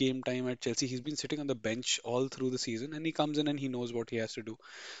much game time at Chelsea, he's been sitting on the bench all through the season, and he comes in and he knows what he has to do.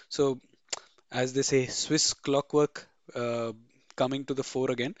 So as they say, Swiss clockwork coming to the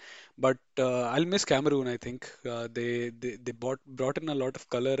fore again. But I'll miss Cameroon. I think they brought in a lot of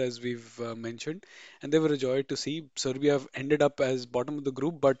color as we've mentioned, and they were a joy to see. Serbia have ended up as bottom of the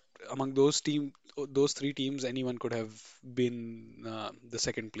group, but among those three teams, anyone could have been the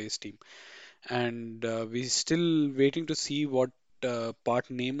second place team. And we're still waiting to see what part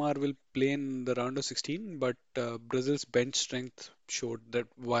Neymar will play in the round of 16. But Brazil's bench strength showed that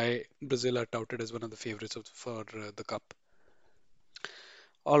why Brazil are touted as one of the favorites for the cup.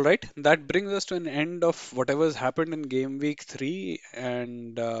 All right, that brings us to an end of whatever's happened in game week three.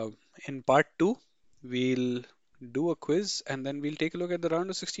 And in part two, we'll do a quiz and then we'll take a look at the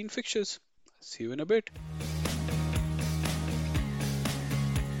round of 16 fixtures. See you in a bit.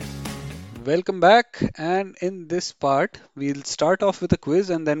 Welcome back. And in this part, we'll start off with a quiz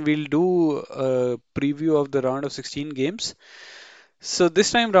and then we'll do a preview of the round of 16 games. So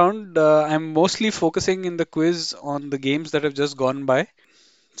this time round, I'm mostly focusing in the quiz on the games that have just gone by.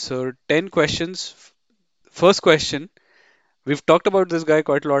 So 10 questions. First question. We've talked about this guy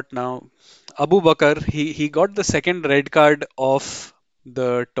quite a lot now. Abu Bakar, he got the second red card of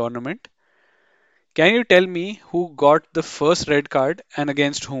the tournament. Can you tell me who got the first red card and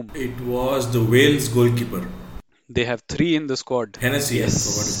against whom? It was the Wales goalkeeper, They have three in the squad. Hennessy. I forgot his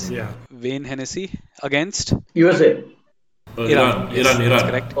Yes. name. Yeah. Wayne Hennessy against USA. Iran. Iran, Yes, that's Iran.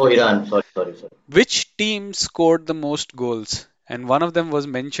 correct. Oh, Iran. Sorry. Which team scored the most goals? And one of them was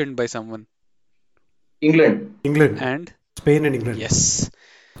mentioned by someone. England. England, And Spain, and England. yes.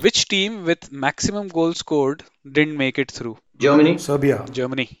 Which team with maximum goals scored didn't make it through? Germany. Serbia.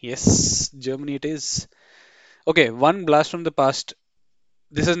 Germany. Yes, Germany it is. Okay, one blast from the past.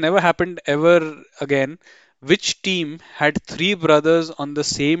 This has never happened ever again. Which team had three brothers on the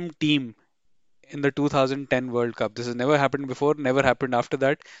same team in the 2010 World Cup? This has never happened before, never happened after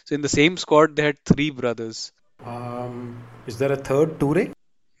that. So in the same squad, they had three brothers. Is there a third Toure?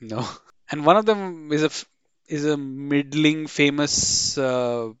 No. And one of them is a middling famous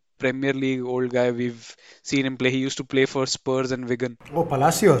Premier League old guy. We've seen him play. He used to play for Spurs and Wigan. Oh,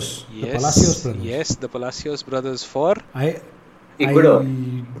 Palacios. The Palacios Yes, brothers. yes, the Palacios brothers for I. Ecuador.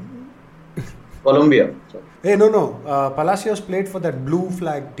 Colombia. Sorry. Hey, no. Palacios played for that blue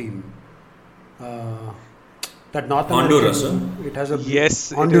flag team. Uh, that North Honduras, American. It has a blue.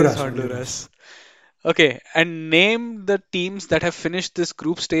 yes, Honduras. it is Honduras. Okay, and name the teams that have finished this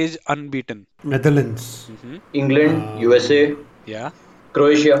group stage unbeaten. Netherlands. England. USA. Yeah,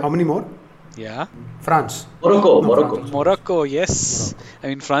 Croatia. How many more? yeah. France. Morocco. No, Morocco. France. Morocco, yes. Morocco. I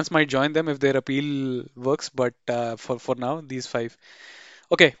mean, France might join them if their appeal works, but for now, these five.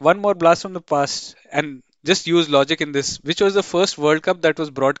 Okay, one more blast from the past, and just use logic in this. Which was the first World Cup that was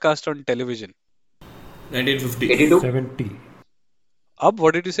broadcast on television? 1950. 82. 70. Ab,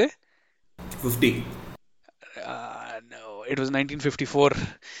 what did you say? 50. No, it was 1954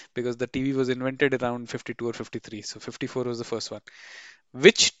 because the TV was invented around 52 or 53. So 54 was the first one.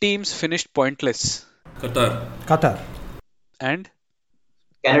 Which teams finished pointless? Qatar. Qatar. And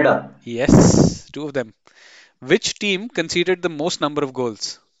Canada. yes, two of them. Which team conceded the most number of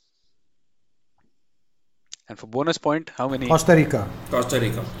goals? And for bonus point, how many? Costa Rica. Costa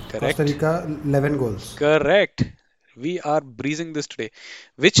Rica. Correct. Costa Rica, 11 goals. Correct. We are breezing this today.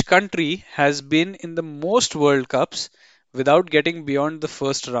 Which country has been in the most World Cups without getting beyond the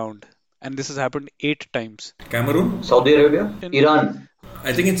first round? And this has happened 8 times. Cameroon. Saudi Arabia. Iran.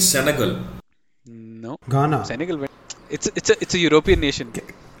 I think it's Senegal. No. Ghana. Senegal went. It's a European nation.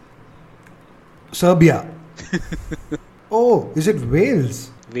 Serbia. Oh, is it Wales?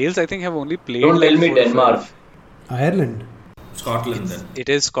 Wales, I think, have only played Don't like tell me 4 or Denmark. 5. Ireland. Scotland then. It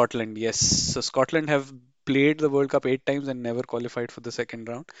is Scotland, yes. So Scotland have played the World Cup 8 times and never qualified for the second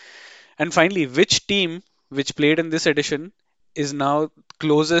round. And finally, which team which played in this edition is now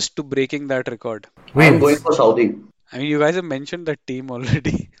closest to breaking that record? I'm going Wales. for Saudi. I mean, you guys have mentioned that team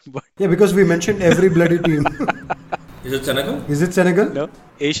already, but Yeah, because we mentioned every bloody team. Is it Senegal? Is it Senegal? no,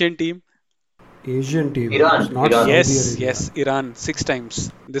 Asian team. Asian team. It's Iran. not Iran. Saudi Yes, Arabia. yes, Iran 6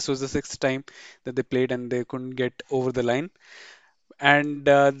 times. This was the sixth time that they played and they couldn't get over the line. And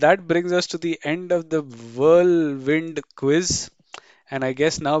that brings us to the end of the whirlwind quiz. And I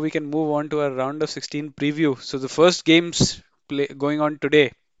guess now we can move on to our round of 16 preview. So the first games going on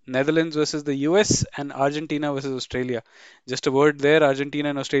today, Netherlands versus the US and Argentina versus Australia. Just a word there, Argentina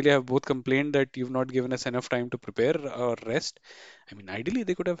and Australia have both complained that you've not given us enough time to prepare or rest. I mean, ideally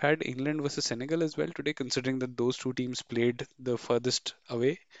they could have had England versus Senegal as well today, considering that those two teams played the furthest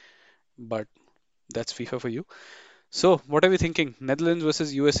away. But that's FIFA for you. So, what are we thinking? Netherlands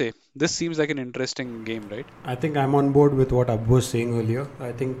versus USA. This seems like an interesting game, right? I think I'm on board with what Abbu was saying earlier.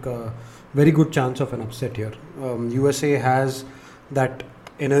 I think very good chance of an upset here. USA has that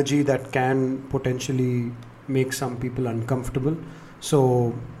energy that can potentially make some people uncomfortable.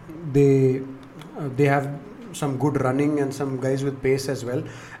 So they have some good running and some guys with pace as well.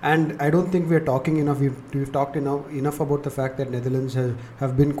 And I don't think we're talking enough. We've talked enough about the fact that Netherlands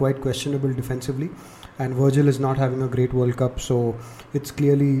have been quite questionable defensively, and Virgil is not having a great World Cup. So it's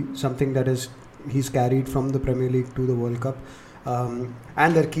clearly something that is he's carried from the Premier League to the World Cup.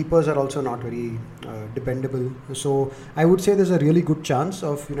 And their keepers are also not very dependable. So I would say there's a really good chance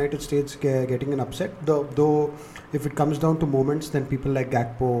of United States getting an upset. Though if it comes down to moments, then people like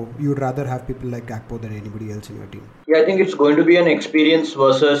Gakpo, you'd rather have people like Gakpo than anybody else in your team. Yeah, I think it's going to be an experience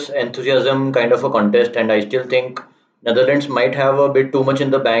versus enthusiasm kind of a contest, and I still think Netherlands might have a bit too much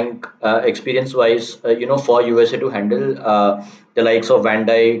in the bank, experience-wise, for USA to handle the likes of Van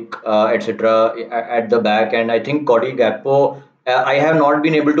Dijk, etc. At the back, and I think Cody Gakpo. I have not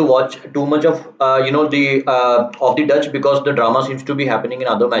been able to watch too much of the of the Dutch because the drama seems to be happening in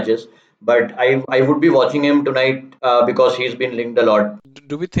other matches. But I would be watching him tonight because he's been linked a lot.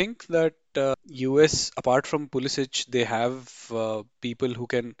 Do we think that US, apart from Pulisic, they have people who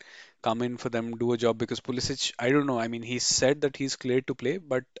can come in for them, do a job? Because Pulisic, I don't know. I mean, he said that he's cleared to play,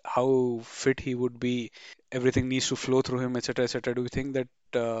 but how fit he would be, everything needs to flow through him, etc., etc. Do you think that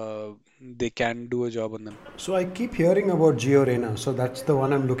they can do a job on them? So I keep hearing about Gio Reyna, so that's the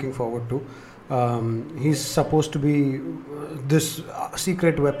one I'm looking forward to. He's supposed to be this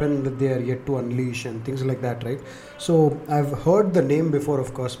secret weapon that they are yet to unleash and things like that, right? So I've heard the name before,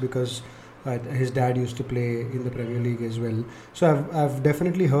 of course, because his dad used to play in the Premier League as well. So I've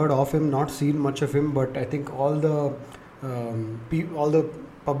definitely heard of him, not seen much of him, but I think all the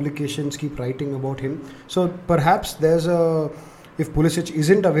publications keep writing about him. So perhaps if Pulisic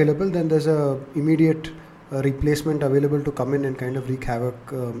isn't available, then there's a immediate replacement available to come in and kind of wreak havoc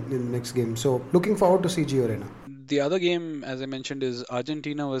in the next game. So looking forward to see Gio Reyna. The other game, as I mentioned, is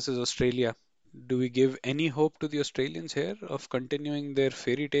Argentina versus Australia. Do we give any hope to the Australians here of continuing their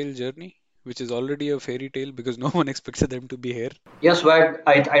fairy tale journey, which is already a fairy tale because no one expected them to be here? Yes, but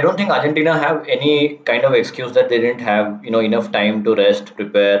I don't think Argentina have any kind of excuse that they didn't have enough time to rest,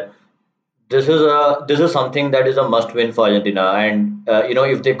 prepare. This is something that is a must win for Argentina, and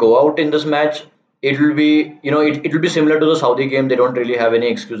if they go out in this match, it will be it will be similar to the Saudi game. They don't really have any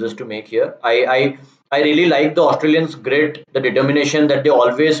excuses to make here. I really like the Australians' grit, the determination that they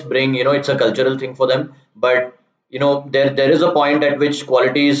always bring. It's a cultural thing for them, but there is a point at which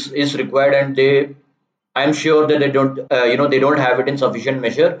quality is required, and I'm sure that they don't have it in sufficient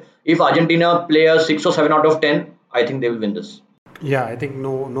measure. If Argentina play a 6 or 7 out of 10, I think they will win this. Yeah, I think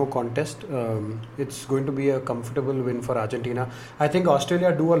no contest. It's going to be a comfortable win for Argentina. I think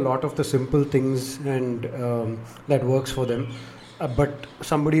Australia do a lot of the simple things and that works for them. But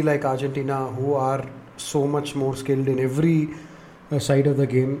somebody like Argentina, who are so much more skilled in every side of the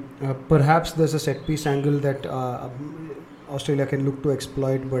game, perhaps there's a set piece angle that Australia can look to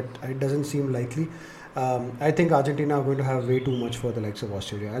exploit, but it doesn't seem likely. I think Argentina are going to have way too much for the likes of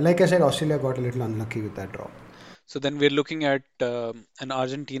Australia. Like I said, Australia got a little unlucky with that draw. So then we're looking at an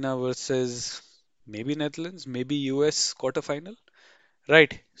Argentina versus maybe Netherlands, maybe US quarterfinal.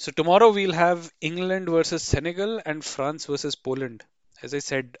 Right. So tomorrow we'll have England versus Senegal and France versus Poland. As I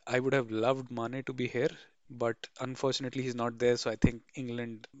said, I would have loved Mane to be here, but unfortunately he's not there. So I think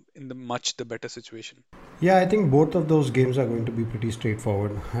England in the better situation. Yeah, I think both of those games are going to be pretty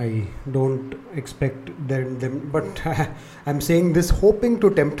straightforward. I don't expect them, but I'm saying this hoping to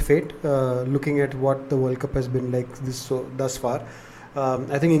tempt fate. Looking at what the World Cup has been like thus far,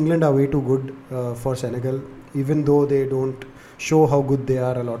 I think England are way too good for Senegal, even though they don't show how good they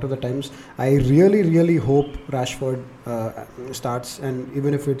are a lot of the times. I really, really hope Rashford starts, and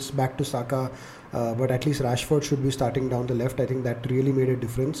even if it's back to Saka, but at least Rashford should be starting down the left. I think that really made a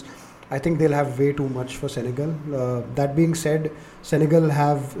difference. I think they'll have way too much for Senegal. That being said, Senegal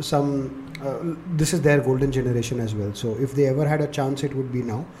have some. This is their golden generation as well. So if they ever had a chance, it would be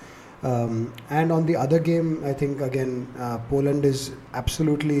now. And on the other game, I think again Poland is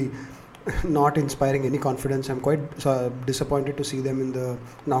absolutely not inspiring any confidence. I'm quite disappointed to see them in the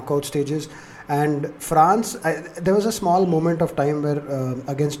knockout stages. And France, there was a small moment of time where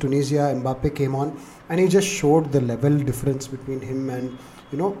against Tunisia, Mbappe came on, and he just showed the level difference between him and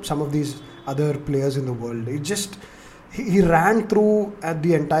some of these other players in the world. It just he ran through at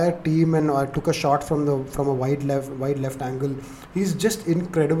the entire team and took a shot from a wide left angle. He's just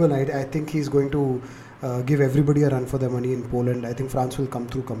incredible. I think he's going to give everybody a run for their money in Poland. I think France will come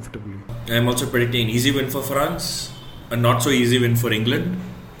through comfortably. I'm also predicting an easy win for France, a not so easy win for England.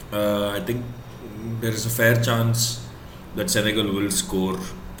 I think there is a fair chance that Senegal will score.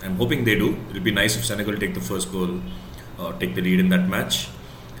 I'm hoping they do. It'll be nice if Senegal take the first goal or take the lead in that match.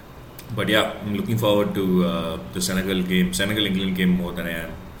 But yeah, I'm looking forward to the Senegal-England game more than I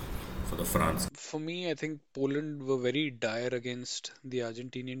am for the France. For me, I think Poland were very dire against the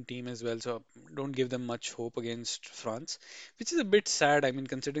Argentinian team as well, so don't give them much hope against France, which is a bit sad. I mean,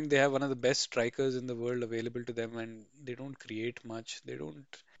 considering they have one of the best strikers in the world available to them and they don't create much, they don't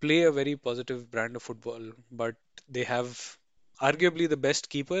play a very positive brand of football, but they have arguably the best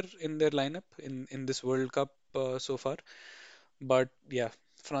keeper in their lineup in this World Cup so far. But yeah,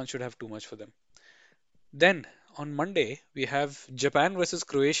 France should have too much for them. Then on Monday, we have Japan versus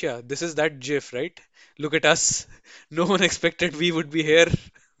Croatia. This is that GIF, right? Look at us. No one expected we would be here.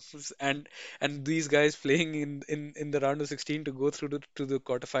 And these guys playing in the round of 16 to go through to the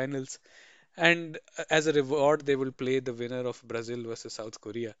quarterfinals. And as a reward, they will play the winner of Brazil versus South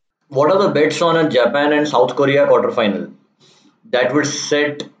Korea. What are the bets on a Japan and South Korea quarterfinal? That would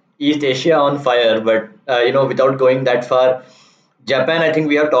set East Asia on fire. But without going that far, Japan, I think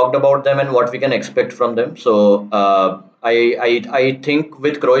we have talked about them and what we can expect from them. So I think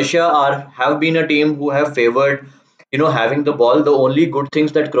with Croatia are have been a team who have favored having the ball. The only good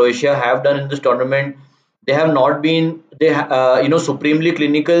things that Croatia have done in this tournament, they have not been supremely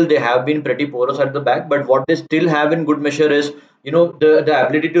clinical. They have been pretty porous at the back, but what they still have in good measure is the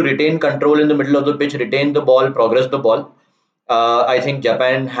ability to retain control in the middle of the pitch, retain the ball, progress the ball. I think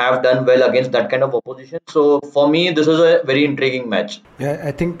Japan have done well against that kind of opposition. So for me, this is a very intriguing match. Yeah,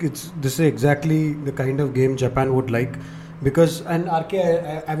 I think this is exactly the kind of game Japan would like, because and RK,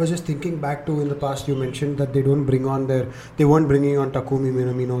 I was just thinking back to in the past you mentioned that they weren't bringing on Takumi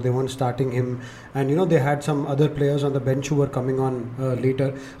Minamino, they weren't starting him, and they had some other players on the bench who were coming on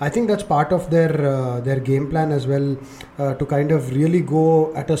later. I think that's part of their game plan as well, to kind of really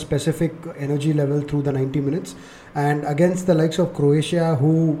go at a specific energy level through the 90 minutes, and against the likes of Croatia,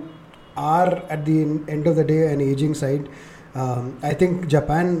 who are at the end of the day an aging side. I think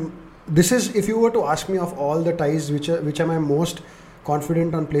Japan. This is, if you were to ask me of all the ties, which am I most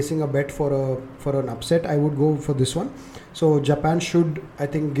confident on placing a bet for an upset, I would go for this one. So Japan should, I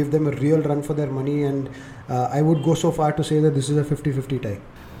think, give them a real run for their money, and I would go so far to say that this is a 50-50 tie.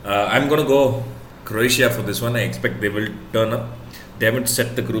 I'm going to go Croatia for this one. I expect they will turn up. They haven't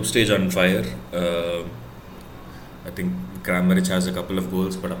set the group stage on fire. I think Kramaric has a couple of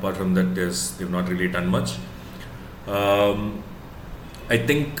goals, but apart from that, they've not really done much. I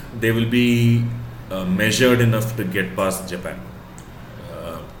think they will be measured enough to get past Japan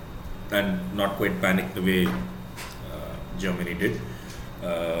and not quite panic the way Germany did,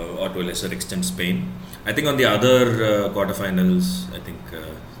 or to a lesser extent Spain. I think on the other quarterfinals, I think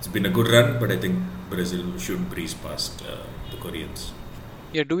it's been a good run, but I think Brazil should breeze past the Koreans.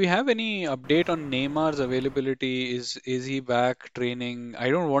 Yeah, do we have any update on Neymar's availability? Is he back training? I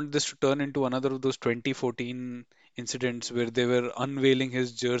don't want this to turn into another of those 2014 incidents where they were unveiling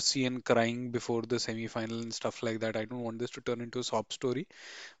his jersey and crying before the semi-final and stuff like that. I don't want this to turn into a sob story,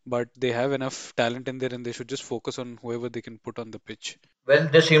 but they have enough talent in there and they should just focus on whoever they can put on the pitch. Well,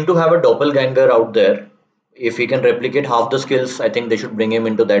 they seem to have a doppelganger out there. If he can replicate half the skills, I think they should bring him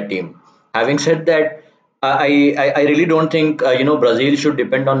into that team. Having said that, I really don't think Brazil should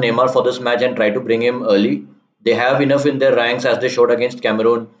depend on Neymar for this match and try to bring him early. They have enough in their ranks as they showed against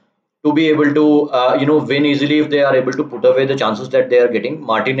Cameroon to be able to win easily if they are able to put away the chances that they are getting.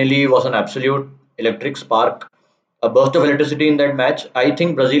 Martinelli was an absolute electric spark, a burst of electricity in that match. I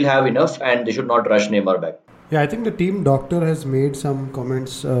think Brazil have enough and they should not rush Neymar back. Yeah, I think the team doctor has made some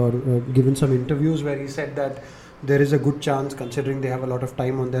comments or given some interviews where he said that there is a good chance, considering they have a lot of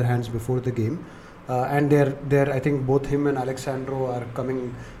time on their hands before the game, and they're I think both him and Alexandro are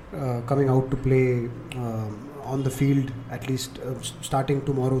coming out to play on the field at least starting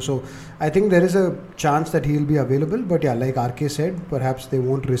tomorrow. So I think there is a chance that he'll be available. But yeah, like RK said, perhaps they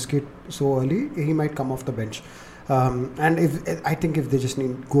won't risk it so early. He might come off the bench. And if I think if they just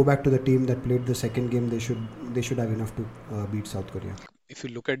need go back to the team that played the second game, they should have enough to beat South Korea. If you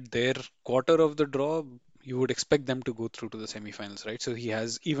look at their quarter of the draw, you would expect them to go through to the semifinals, right? So he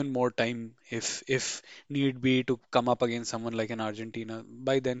has even more time if need be to come up against someone like an Argentina.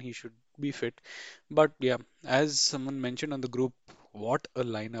 By then he should be fit. But yeah, as someone mentioned on the group, what a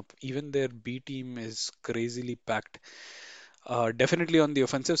lineup. Even their B team is crazily packed. Definitely on the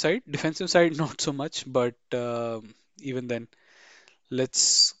offensive side, defensive side not so much, but even then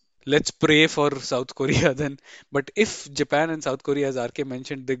let's let's pray for South Korea then. But if Japan and South Korea, as RK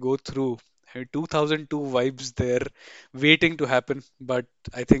mentioned, they go through, 2002 vibes there waiting to happen. But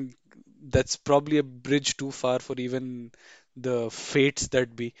I think that's probably a bridge too far for even the fates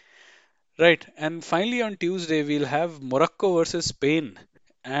that be. Right. And finally on Tuesday we'll have Morocco versus Spain,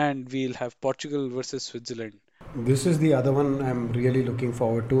 and we'll have Portugal versus Switzerland. This is the other one I'm really looking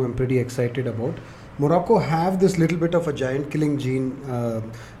forward to. I'm pretty excited about. Morocco have this little bit of a giant killing gene.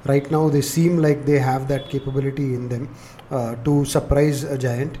 Right now, they seem like they have that capability in them to surprise a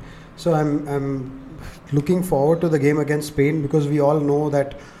giant. So I'm looking forward to the game against Spain, because we all know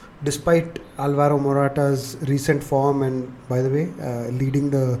that despite Alvaro Morata's recent form, and by the way,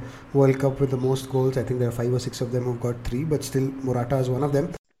 leading the World Cup with the most goals, I think there are 5 or 6 of them who've got three, but still Morata is one of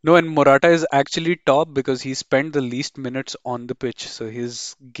them. No, and Morata is actually top because he spent the least minutes on the pitch. So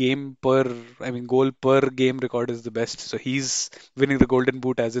his I mean, goal per game record is the best. So he's winning the Golden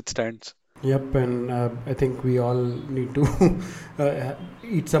Boot as it stands. Yep, and I think we all need to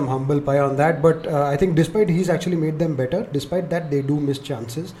eat some humble pie on that. But I think despite he's actually made them better, despite that they do miss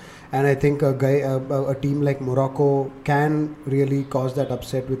chances, and I think a team like Morocco can really cause that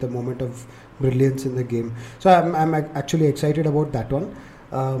upset with a moment of brilliance in the game. So I'm actually excited about that one.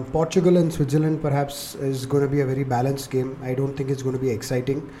 Portugal and Switzerland perhaps is going to be a very balanced game. I don't think it's going to be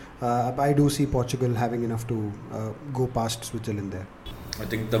exciting. I do see Portugal having enough to go past Switzerland there. I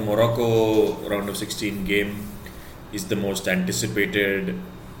think the Morocco round of 16 game is the most anticipated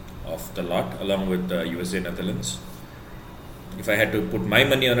of the lot, along with the USA Netherlands. If I had to put my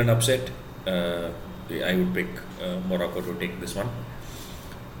money on an upset, I would pick Morocco to take this one.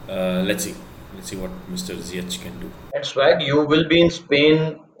 Let's see. Let's see what Mr. Ziyech can do. And Swag, you will be in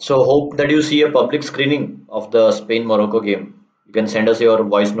Spain, so hope that you see a public screening of the Spain Morocco game. You can send us your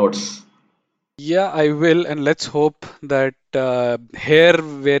voice notes. Yeah, I will, and let's hope that hair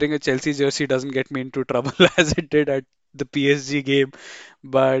wearing a Chelsea jersey doesn't get me into trouble as it did at the PSG game.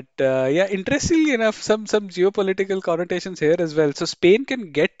 But yeah, interestingly enough, some geopolitical connotations here as well. So Spain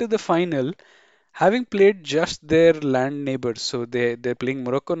can get to the final having played just their land neighbors. So they're playing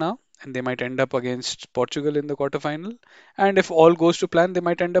Morocco now, and they might end up against Portugal in the quarterfinal. And if all goes to plan, they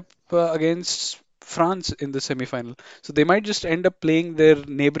might end up against France in the semi-final. So they might just end up playing their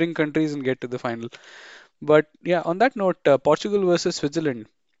neighboring countries and get to the final. But yeah, on that note, Portugal versus Switzerland.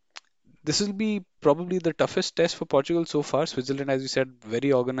 This will be probably the toughest test for Portugal so far. Switzerland, as you said,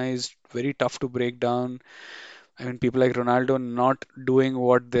 very organized, very tough to break down. I mean, people like Ronaldo not doing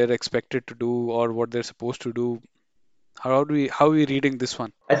what they're expected to do or what they're supposed to do. How are we reading this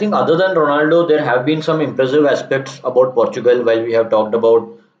one? I think other than Ronaldo, there have been some impressive aspects about Portugal. While we have talked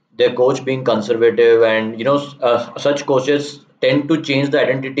about their coach being conservative, and such coaches tend to change the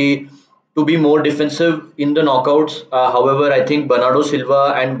identity to be more defensive in the knockouts. However, I think Bernardo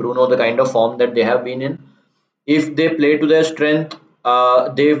Silva and Bruno, the kind of form that they have been in, if they play to their strength,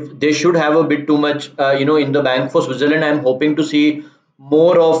 they should have a bit too much, in the bank for Switzerland. I'm hoping to see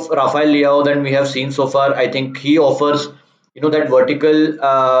more of Rafael Leao than we have seen so far. I think he offers, that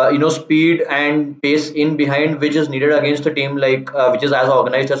vertical, speed and pace in behind, which is needed against a team like which is as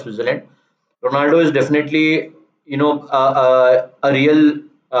organized as Switzerland. Ronaldo is definitely, a real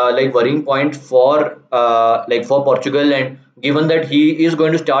like worrying point for for Portugal, and given that he is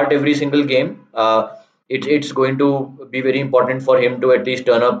going to start every single game, it's going to be very important for him to at least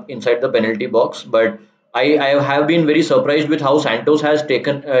turn up inside the penalty box. But I have been very surprised with how Santos has took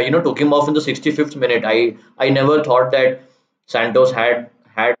him off in the 65th minute. I never thought that Santos had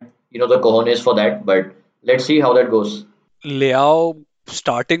the cojones for that, but let's see how that goes. Leao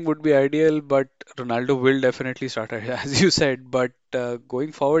starting would be ideal, but Ronaldo will definitely start, as you said. But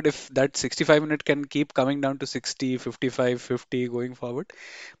going forward, if that 65 minute can keep coming down to 60, 55, 50 going forward,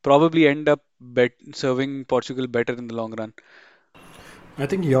 probably end up serving Portugal better in the long run. I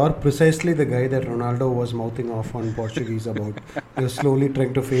think you're precisely the guy that Ronaldo was mouthing off on Portuguese about. They're slowly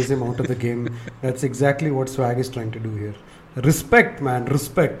trying to phase him out of the game. That's exactly what Swag is trying to do here. Respect, man,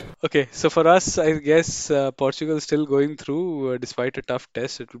 respect. Okay, so for us, I guess Portugal still going through despite a tough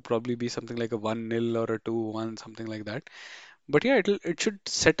test. It will probably be something like a 1-0 or a 2-1, something like that. But yeah, it should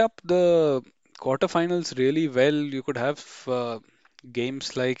set up the quarterfinals really well. You could have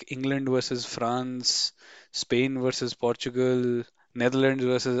games like England versus France, Spain versus Portugal, Netherlands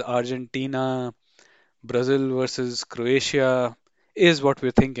versus Argentina, Brazil versus Croatia is what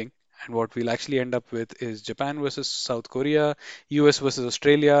we're thinking. And what we'll actually end up with is Japan versus South Korea, US versus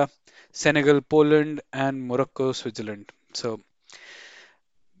Australia, Senegal, Poland, and Morocco, Switzerland. So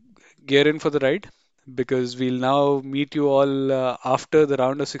gear in for the ride because we'll now meet you all after the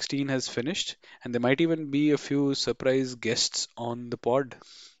round of 16 has finished, and there might even be a few surprise guests on the pod.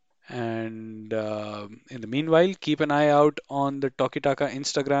 And in the meanwhile, keep an eye out on the Tokitaka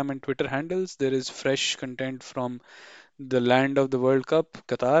Instagram and Twitter handles. There is fresh content from the land of the World Cup,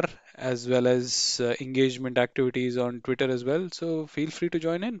 Qatar, as well as engagement activities on Twitter as well. So feel free to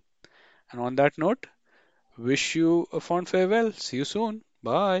join in. And on that note, wish you a fond farewell. See you soon.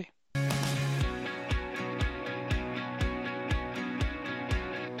 Bye.